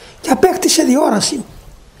νέος. Και απέκτησε διόραση,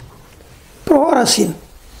 προόραση,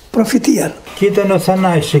 προφητεία. Και ήταν ο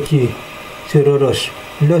Θανάης εκεί, θηρορός.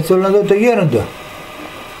 Λέω, θέλω να δω το γέροντα.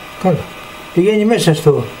 Καλά. Πηγαίνει μέσα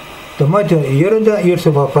στο δωμάτιο γέροντα, ήρθε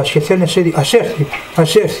ο παπάς και θέλει να σε δει.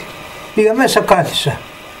 Ας έρθει. Πήγα μέσα, κάθισα.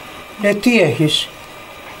 Ναι, τι έχεις?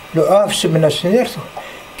 Λέω, άφησε με να συνέρθω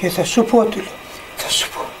και θα σου πω, του λέω. Θα σου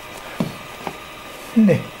πω.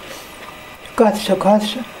 Ναι. Κάθισα.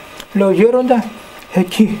 Λέω, γέροντα,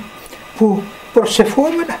 εκεί που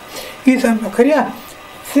προσευχόμενα είδα μακριά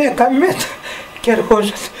 10 μέτρα και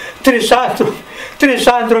ερχόζαν 3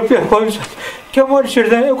 άνθρωποι ερχόζαν. Και μόλις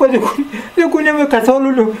ήρθαν, εγώ δεν κουνιέμαι καθόλου,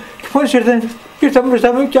 λέω. Και μόλις ήρθαν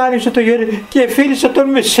μπροστά μου και άνοιξε το γέρι και φίλησα τον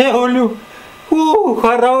Μεσαίο, λέω.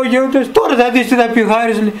 Χαρά ο γέροντας, τώρα θα δεις τι θα πει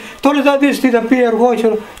Χάρης, λέει. Τώρα θα δεις τι θα πει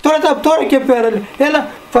Αργόσερο. Τώρα και πέρα, λέει. Έλα,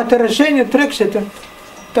 πατερασένια, τρέξετε.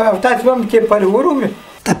 Αυτά θυμάμαι και παρηγορούμε.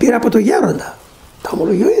 Τα πήρα από το γέροντα. Τα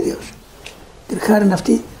ομολογεί ο ίδιος. Την χάρη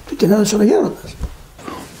αυτή του την έδωσε ο γέροντας.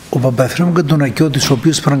 Ο Παπαεφρέμ Κατονακιώτης, ο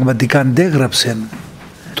οποίος πραγματικά αντέγραψε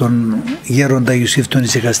τον γέροντα Ιωσήφ τον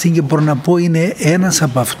Ισυχαστή, και μπορώ να πω είναι ένας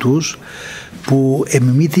από αυτούς που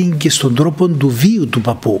εμιμήθηκε και στον τρόπο του βίου του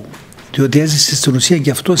παππού, διότι έζησε στην ουσία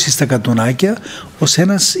και αυτός στα Κατονάκια ως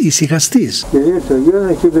ένας ησυχαστής. Και ήρθε ο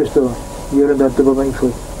γέροντας και είπε στο γέροντα του Παπανιφού,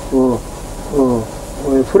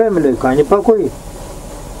 ο Εφραίμ, λέει, κάνει υπακοή.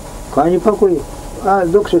 Α,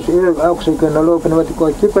 δόξα σου, άκουσα και ένα λόγο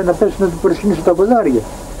πνευματικό και είπα να πέσουν να του προσκυνήσω τα ποδάρια.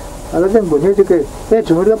 Αλλά δεν πονήθηκε,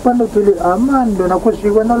 έτσι μου λέει πάνω του, λέει, αμάν, να ακούσει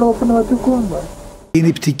λίγο ένα λόγο πνευματικό. Η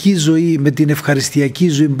νηπτική ζωή με την ευχαριστιακή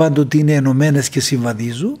ζωή πάντοτε είναι ενωμένες και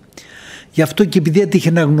συμβαδίζουν. Γι' αυτό και επειδή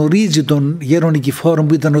έτυχε να γνωρίζει τον γέρον Νικηφόρο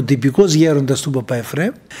που ήταν ο τυπικός γέροντας του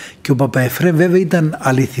Παπαεφρέμ, και ο Παπαεφρέμ βέβαια ήταν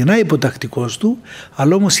αληθινά υποτακτικός του,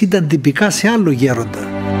 αλλά όμως ήταν τυπικά σε άλλο γέροντα.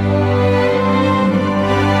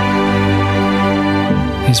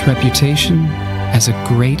 His reputation as a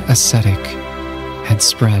great ascetic had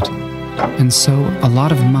spread, and so a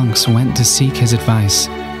lot of monks went to seek his advice,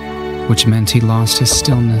 which meant he lost his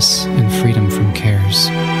stillness and freedom from cares.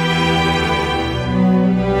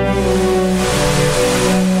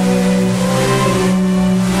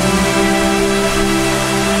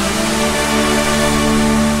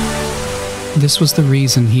 This was the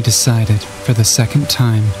reason he decided, for the second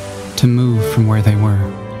time, to move from where they were.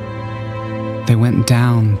 They went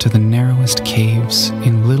down to the narrowest caves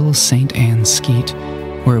in Little St. Anne's Skete,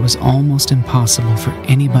 where it was almost impossible for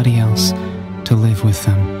anybody else to live with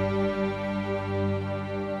them.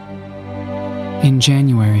 In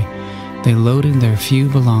January, they loaded their few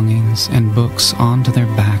belongings and books onto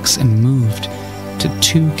their backs and moved to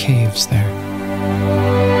 2 caves there.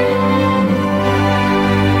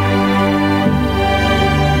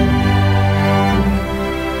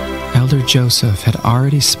 Elder Joseph had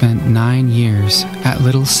already spent 9 years at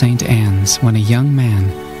Little St. Anne's when a young man,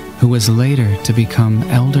 who was later to become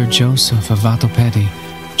Elder Joseph of Vatopedi,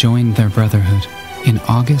 joined their brotherhood in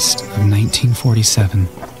August of 1947.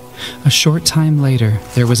 A short time later,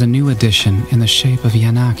 there was a new addition in the shape of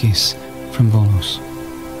Yanakis from Volos,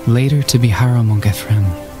 later to be Haramongefren.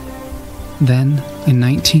 Then, in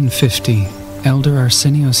 1950, Elder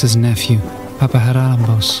Arsenios' nephew, Papa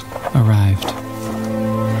Haralambos, arrived.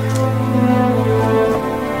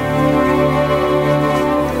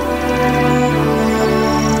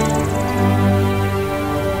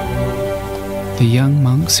 The young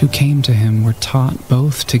monks who came to him were taught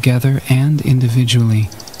both together and individually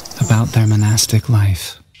about their monastic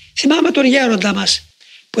life. Θυμάμαι τον γέροντα μας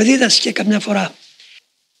που δίδασκε καμιά φορά.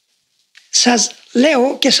 Σας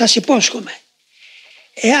λέω και σας υπόσχομαι,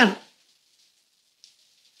 εάν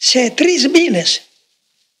σε 3 μήνες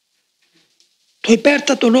το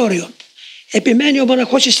υπέρτατον όριο επιμένει ο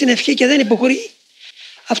μοναχός στην ευχή και δεν υποχωρεί,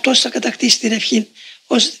 αυτός θα κατακτήσει την ευχή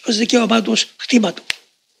ως δικαίωμά του, ως χτήμα του.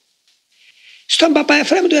 Στον Παπά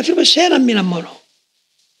Εφραίμ του εφήρμοσε σε 1 μήνα μόνο.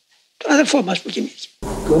 Τον αδερφό μας που κοιμήθηκε.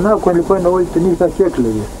 Τον άκουγα λοιπόν όλη τη νύχτα και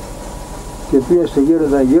έκλαιγε. Και πήγα στο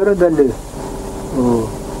γέροντα, λέει,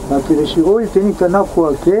 να την όλη τη νύχτα τον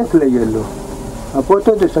άκουγα και έκλαιγε, λέω. Από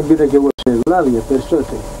τότε στον πήρα και εγώ σε ευλάβεια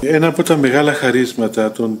περισσότερο. Ένα από τα μεγάλα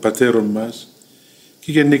χαρίσματα των πατέρων μας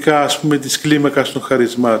και γενικά ας πούμε της κλίμακας των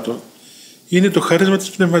χαρισμάτων είναι το χάρισμα της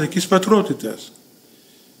πνευματικής πατρότητας,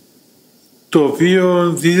 το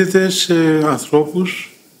οποίο δίδεται σε ανθρώπους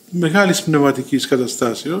μεγάλης πνευματικής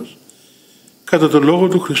καταστάσεως κατά τον λόγο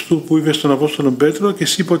του Χριστού που είπε στον Απόστολο Πέτρο «Και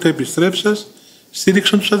εσύ ποτέ επιστρέψας,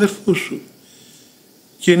 στήριξαν τους αδερφούς σου».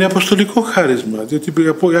 Και είναι αποστολικό χάρισμα, διότι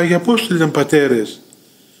οι Άγιοι Απόστολοι ήταν πατέρες.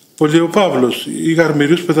 Που λέει ο Παύλος, οι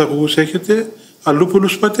γαρμηριούς παιδαγωγούς έχετε, αλλού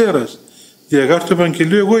πολλούς πατέρας. Διαγάρ το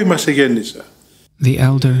Ευαγγελίο, εγώ είμαστε γέννησα. The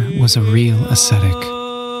elder was a real ascetic.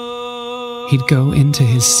 He'd go into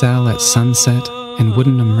his cell at sunset and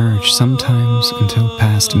wouldn't emerge sometimes until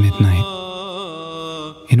past midnight.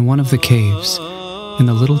 In one of the caves, in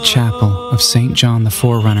the little chapel of St. John the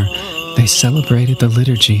Forerunner, they celebrated the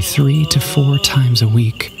liturgy 3 to 4 times a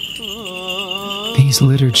week. These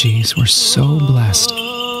liturgies were so blessed,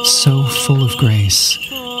 so full of grace.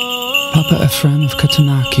 Papa Ephraim of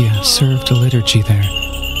Katanakia served a liturgy there.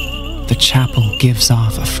 The chapel gives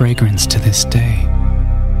off a fragrance to this day.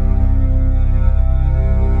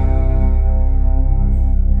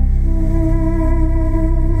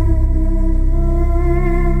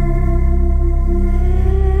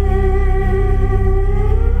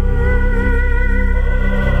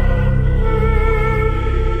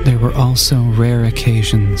 There were also rare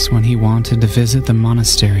occasions when he wanted to visit the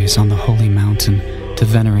monasteries on the Holy Mountain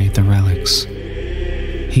to venerate the relics.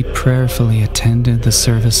 He prayerfully attended the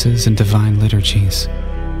services and divine liturgies.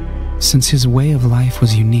 Since his way of life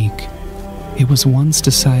was unique, it was once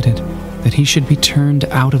decided that he should be turned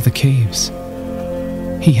out of the caves.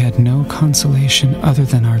 He had no consolation other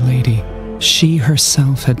than Our Lady. She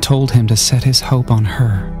herself had told him to set his hope on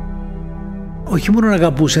her. Όχι μόνο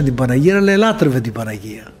αγαπούσε την Παναγία, αλλά ελάτρευε την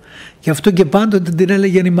Παναγία. Γι' αυτό και πάντοτε την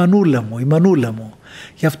έλεγε η μανούλα μου, η μανούλα μου.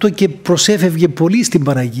 Γι' αυτό και προσέφευγε πολύ στην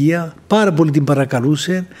Παναγία, πάρα πολύ την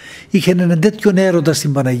παρακαλούσε. Είχε έναν τέτοιον έρωτα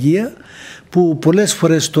στην Παναγία που πολλές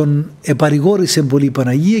φορές τον επαρηγόρησε πολύ η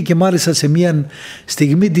Παναγία και μάλιστα σε μια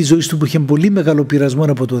στιγμή της ζωής του που είχε πολύ μεγάλο πειρασμό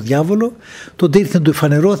από τον διάβολο, τότε ήρθε να του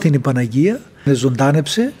εφανερώθη η Παναγία,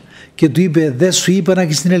 ζωντάνεψε και του είπε «Δεν σου είπα να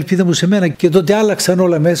έχεις την ελπίδα μου σε μένα», και τότε άλλαξαν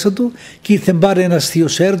όλα μέσα του και ήρθε πάρει ένας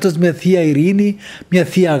θείος έρωτας, μια θεία ειρήνη, μια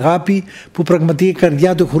θεία αγάπη που πραγματικά η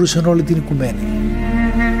καρδιά του χωρούσε όλη την οικουμένη.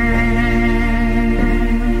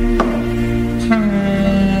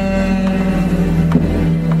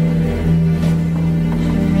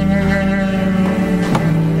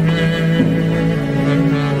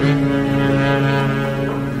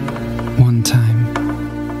 One time,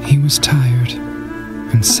 he was tired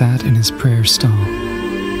and sat in his prayer stall.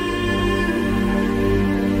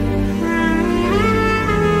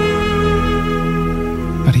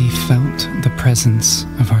 But he felt the presence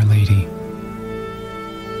of Our Lady.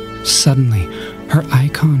 Suddenly, her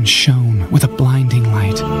icon shone with a blinding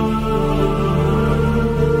light.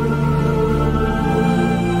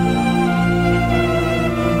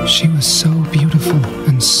 She was so beautiful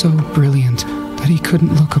and so brilliant that he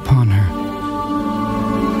couldn't look upon her.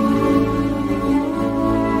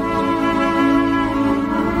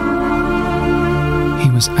 He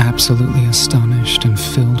was absolutely astonished and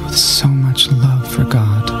filled with so much love for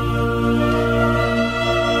God.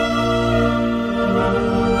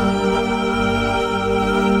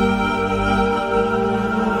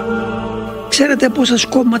 Ξέρετε, Ξέρετε πόσες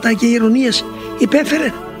κόμματα και ηρωνίες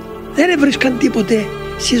υπέφερε? Δεν έβρισκαν τίποτε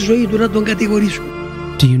στη ζωή του να τον κατηγορήσουν.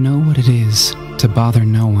 Do you know what it is to bother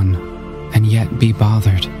no one and yet be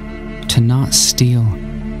bothered? To not steal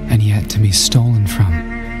and yet to be stolen from?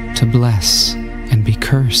 To bless and be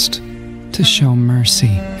cursed? To show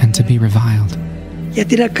mercy and to be reviled? Για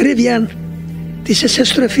την ακρίβεια της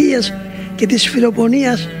εσωστρεφίας και της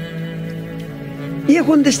φιλοπονίας οι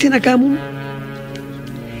έχοντες τι να κάνουν?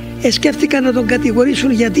 Σκέφτηκαν να τον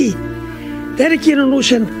κατηγορήσουν γιατί δεν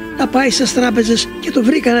κοινωνούσαν να πάει στις τράπεζες και το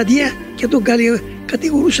βρήκαν αδειά και τον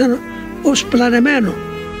κατηγορούσαν ως πλανεμένο.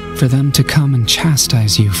 For them to come and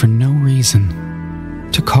chastise you for no reason,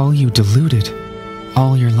 to call you deluded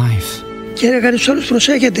all your life. Κύριε Καριστόλους,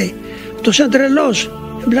 προσέχετε, αυτός είναι τρελός,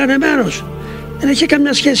 πλανεμένος, δεν έχει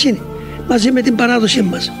καμιά σχέση μαζί με την παράδοσή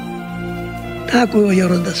μας. Τα άκουε ο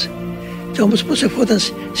γέροντας και όμως προσευχόταν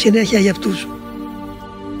συνέχεια για αυτούς.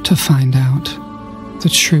 To find out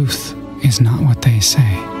the truth is not what they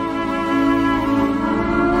say.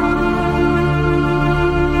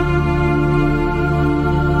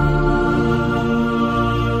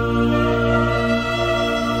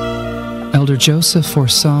 Elder Joseph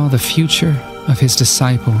foresaw the future of his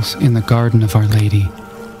disciples in the garden of Our Lady,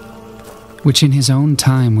 which in his own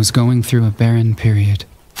time was going through a barren period.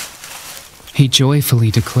 He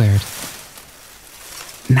joyfully declared,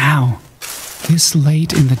 "Now, this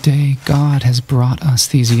late in the day, God has brought us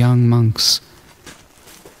these young monks.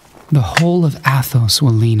 The whole of Athos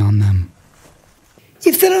will lean on them."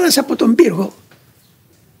 Ήρθε ένας από τον πύργο,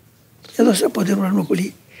 εδώ από την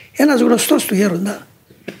Ουρανόπολη, ένας γνωστός του γέροντα,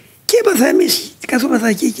 και έπαθα εμείς καθόμαστε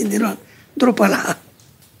εκεί εκείνη την ώρα ντροπαλά.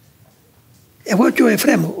 Εγώ και ο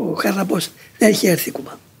Εφραίμ, ο Χαρναμπός, δεν είχε έρθει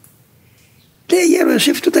ακόμα. Λέει, γέρο, εσύ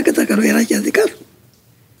αυτά τα καλογεράκια δικά σου?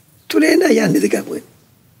 Του λέει, ναι, Γιάννη, δικά μου είναι.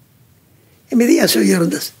 Με διάσε ο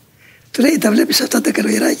γέροντας. Του λέει, τα βλέπεις αυτά τα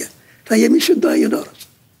καλογεράκια, θα γεμίσουν το Άγιον Όρος.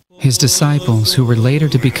 His disciples, who were later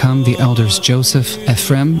to become the elders Joseph,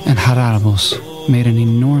 Ephraim, and Hararabos, made an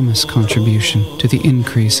enormous contribution to the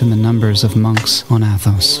increase in the numbers of monks on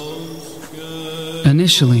Athos.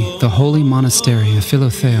 Initially, the holy monastery of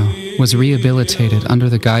Philotheo was rehabilitated under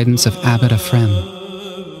the guidance of Abbot Ephraim.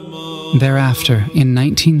 Thereafter, in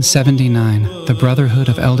 1979, the Brotherhood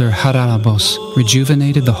of Elder Hararabos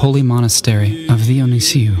rejuvenated the holy monastery of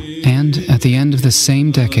Dionysiou, and at the end of the same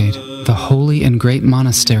decade, the holy and great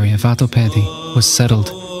monastery of Vatopedi was settled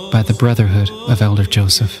by the Brotherhood of Elder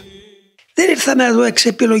Joseph. Δεν ήρθαμε εδώ εξ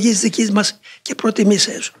επιλογής δικής μας και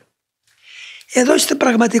προτιμήσεως. Εδώ στην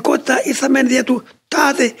πραγματικότητα ήρθαμε δια του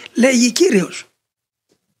τάδε λέγει Κύριος.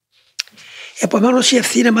 Επομένως η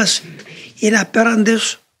ευθύνη μας είναι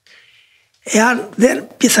απέραντες εάν δεν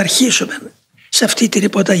πειθαρχήσουμε σε αυτή την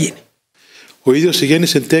υποταγή. Ο ίδιος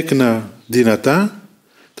γέννησε τέκνα δυνατά,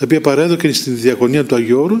 τα οποία παρέδωκαν στη διακονία του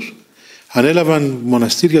Αγίου Όρους, ανέλαβαν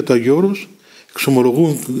μοναστήρια του Αγίου Όρους,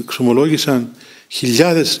 εξομολόγησαν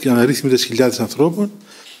χιλιάδες και αναρρύθμιτες χιλιάδες ανθρώπων,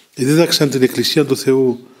 δίδαξαν την Εκκλησία του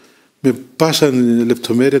Θεού με πάσα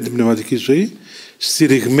λεπτομέρεια την πνευματική ζωή,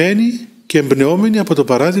 στηριγμένη και εμπνεόμενη από το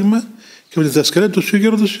παράδειγμα και από τη διδασκαλία του Σιού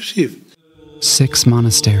Γέροντος Ιωσήφ. 6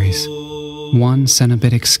 monasteries, 1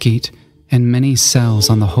 cenobitic skeet, and many cells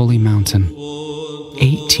on the holy mountain.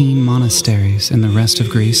 18 monasteries in the rest of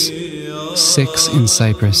Greece, 6 in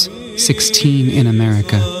Cyprus, 16 in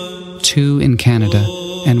America, 2 in Canada,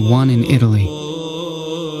 and 1 in Italy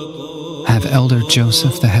have Elder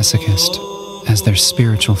Joseph the Hesychist as their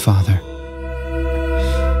spiritual father.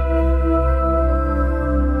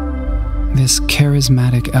 This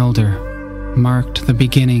charismatic elder marked the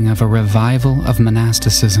beginning of a revival of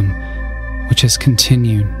monasticism, which has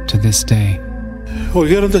continued to this day. Ο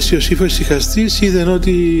γέροντας Ιωσήφ Исихαστής είδε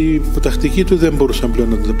ότι οι υποτακτικοί του δεν μπορούσαν πλέον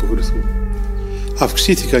να τον αποκριθούν.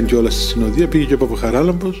 Αυξήθηκαν κιόλας στη συνοδεία, πήγε και ο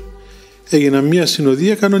Παπαχαράλαμπος, έγιναν μια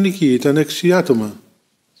συνοδεία κανονική, ήταν 6 άτομα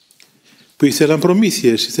που ήθελαν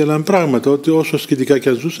προμήθειες, ήθελαν πράγματα, ότι όσο ασκητικά κι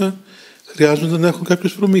αν ζούσαν, χρειάζονταν να έχουν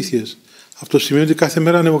κάποιες προμήθειες. Αυτό σημαίνει ότι κάθε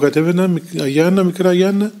μέρα ανεβοκατέβαινα Αγιάννα, μικρά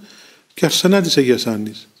Αγιάννα και Αρσανά της Αγίας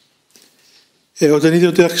Άννης. Όταν είδε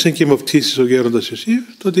ότι άρχισαν και οι μοπτήσεις ο γέροντας Ιωσήφ,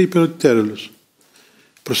 τότε είπε ότι τέλος.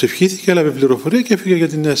 Προσευχήθηκε, έλαβε πληροφορία και έφυγε για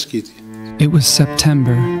την Νέα Σκήτη. It was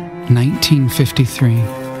September 1953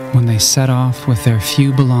 when they set off with their few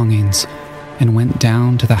belongings and went down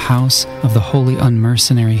to the house of the holy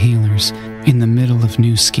unmercenary healers in the middle of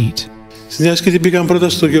New Skeet. Στη Νέα Σκήτη πήγαν πρώτα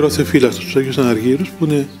στο γεροθεφύλακτο, στους Αγίους Αναργύρους που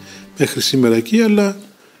είναι μέχρι σήμερα εκεί, αλλά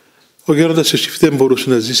ο γέροντας Ιωσήφ δεν μπορούσε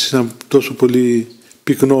να ζήσει σε ένα τόσο πολύ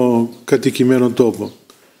πυκνό κατοικημένο τόπο.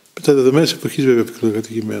 Με τα δεδομένα της εποχής βέβαια πυκνό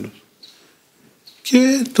κατοικημένος.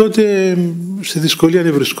 Και τότε σε δυσκολία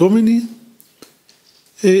ανεβρισκόμενοι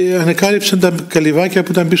ανεκάλυψαν τα καλυβάκια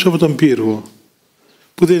που ήταν πίσω από τον πύργο,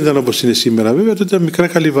 που δεν ήταν όπως είναι σήμερα βέβαια, τότε ήταν μικρά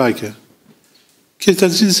καλυβάκια. Και τα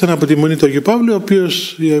ζήτησαν από τη μονή του Αγίου Παύλου,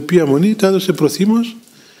 η οποία μονή τα έδωσε προθήμως,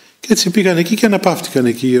 και έτσι πήγαν εκεί και αναπαύτηκαν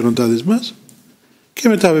εκεί οι γεροντάδες μας. Και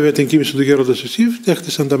μετά βέβαια την κοίμηση του γέροντα Ιωσήφ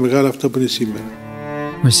έχτισαν τα μεγάλα αυτά που είναι σήμερα.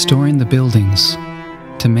 Restoring the buildings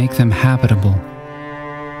to make them habitable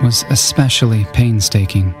was especially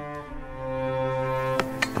painstaking.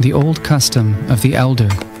 The old custom of the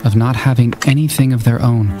elder of not having anything of their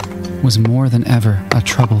own was more than ever a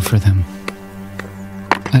trouble for them.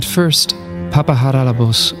 At first, Papa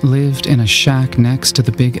Haralabos lived in a shack next to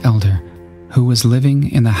the big elder, who was living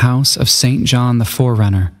in the house of Saint John the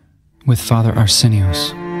Forerunner with Father Arsenios.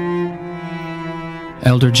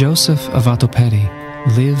 Elder Joseph of Atopedi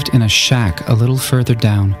lived in a shack a little further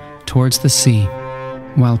down towards the sea,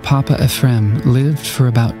 while Papa Ephraim lived for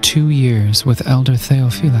about 2 years with Elder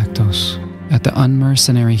Theophylactos at the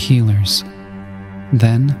Unmercenary Healers.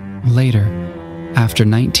 Then, later, after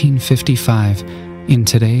 1955, in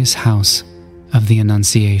today's house of the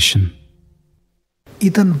Annunciation.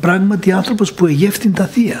 Ήταν πράγματι άνθρωπος που εγεύθυνε τα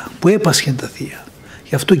θεία, που έπασχε τα θεία.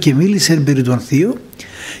 Γι' αυτό και μίλησε περί των θείων,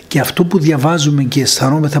 και αυτό που διαβάζουμε και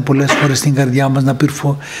αισθανόμεθα πολλές φορές στην καρδιά μας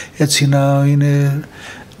έτσι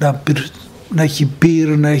να έχει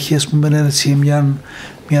πύρ, να έχει ας πούμε, έτσι,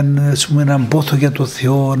 έναν πόθο για το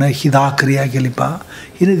Θεό, να έχει δάκρυα κλπ.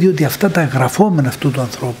 Είναι διότι αυτά τα γραφόμενα αυτού του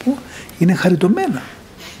ανθρώπου είναι χαριτωμένα.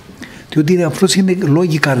 Διότι αυτός είναι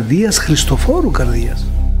λόγοι καρδίας, χριστοφόρου καρδίας.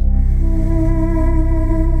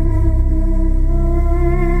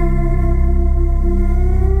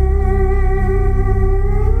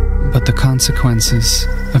 But the consequences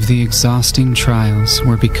of the exhausting trials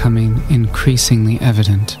were becoming increasingly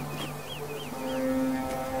evident.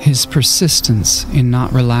 His persistence in not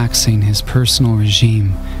relaxing his personal regime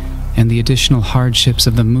and the additional hardships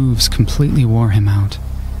of the moves completely wore him out.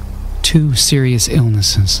 2 serious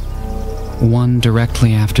illnesses, one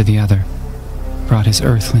directly after the other, brought his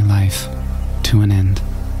earthly life to an end.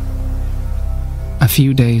 A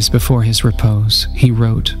few days before his repose, he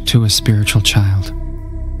wrote to a spiritual child,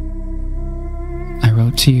 "I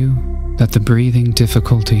wrote to you that the breathing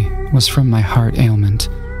difficulty was from my heart ailment.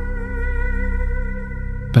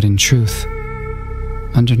 But in truth,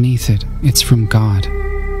 underneath it, it's from God.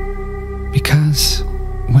 Because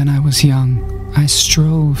when I was young, I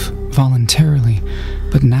strove voluntarily,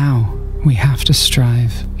 but now we have to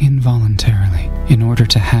strive involuntarily in order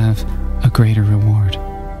to have a greater reward.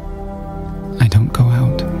 I don't go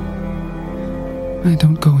out. I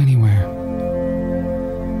don't go anywhere.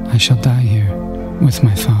 I shall die here with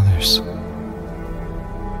my fathers."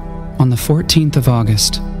 On the 14th of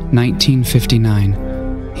August, 1959,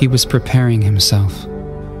 he was preparing himself.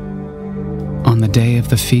 On the day of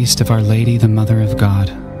the feast of Our Lady, the Mother of God,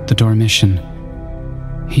 the Dormition,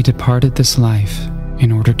 he departed this life in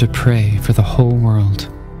order to pray for the whole world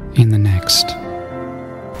in the next.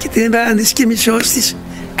 Και την ημέρα της κοιμήσεως της,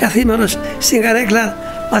 καθήμενος στην καρέκλα,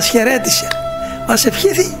 μας χαιρέτησε, μας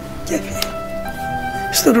ευχήθη και έφυγε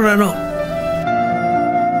στον ουρανό.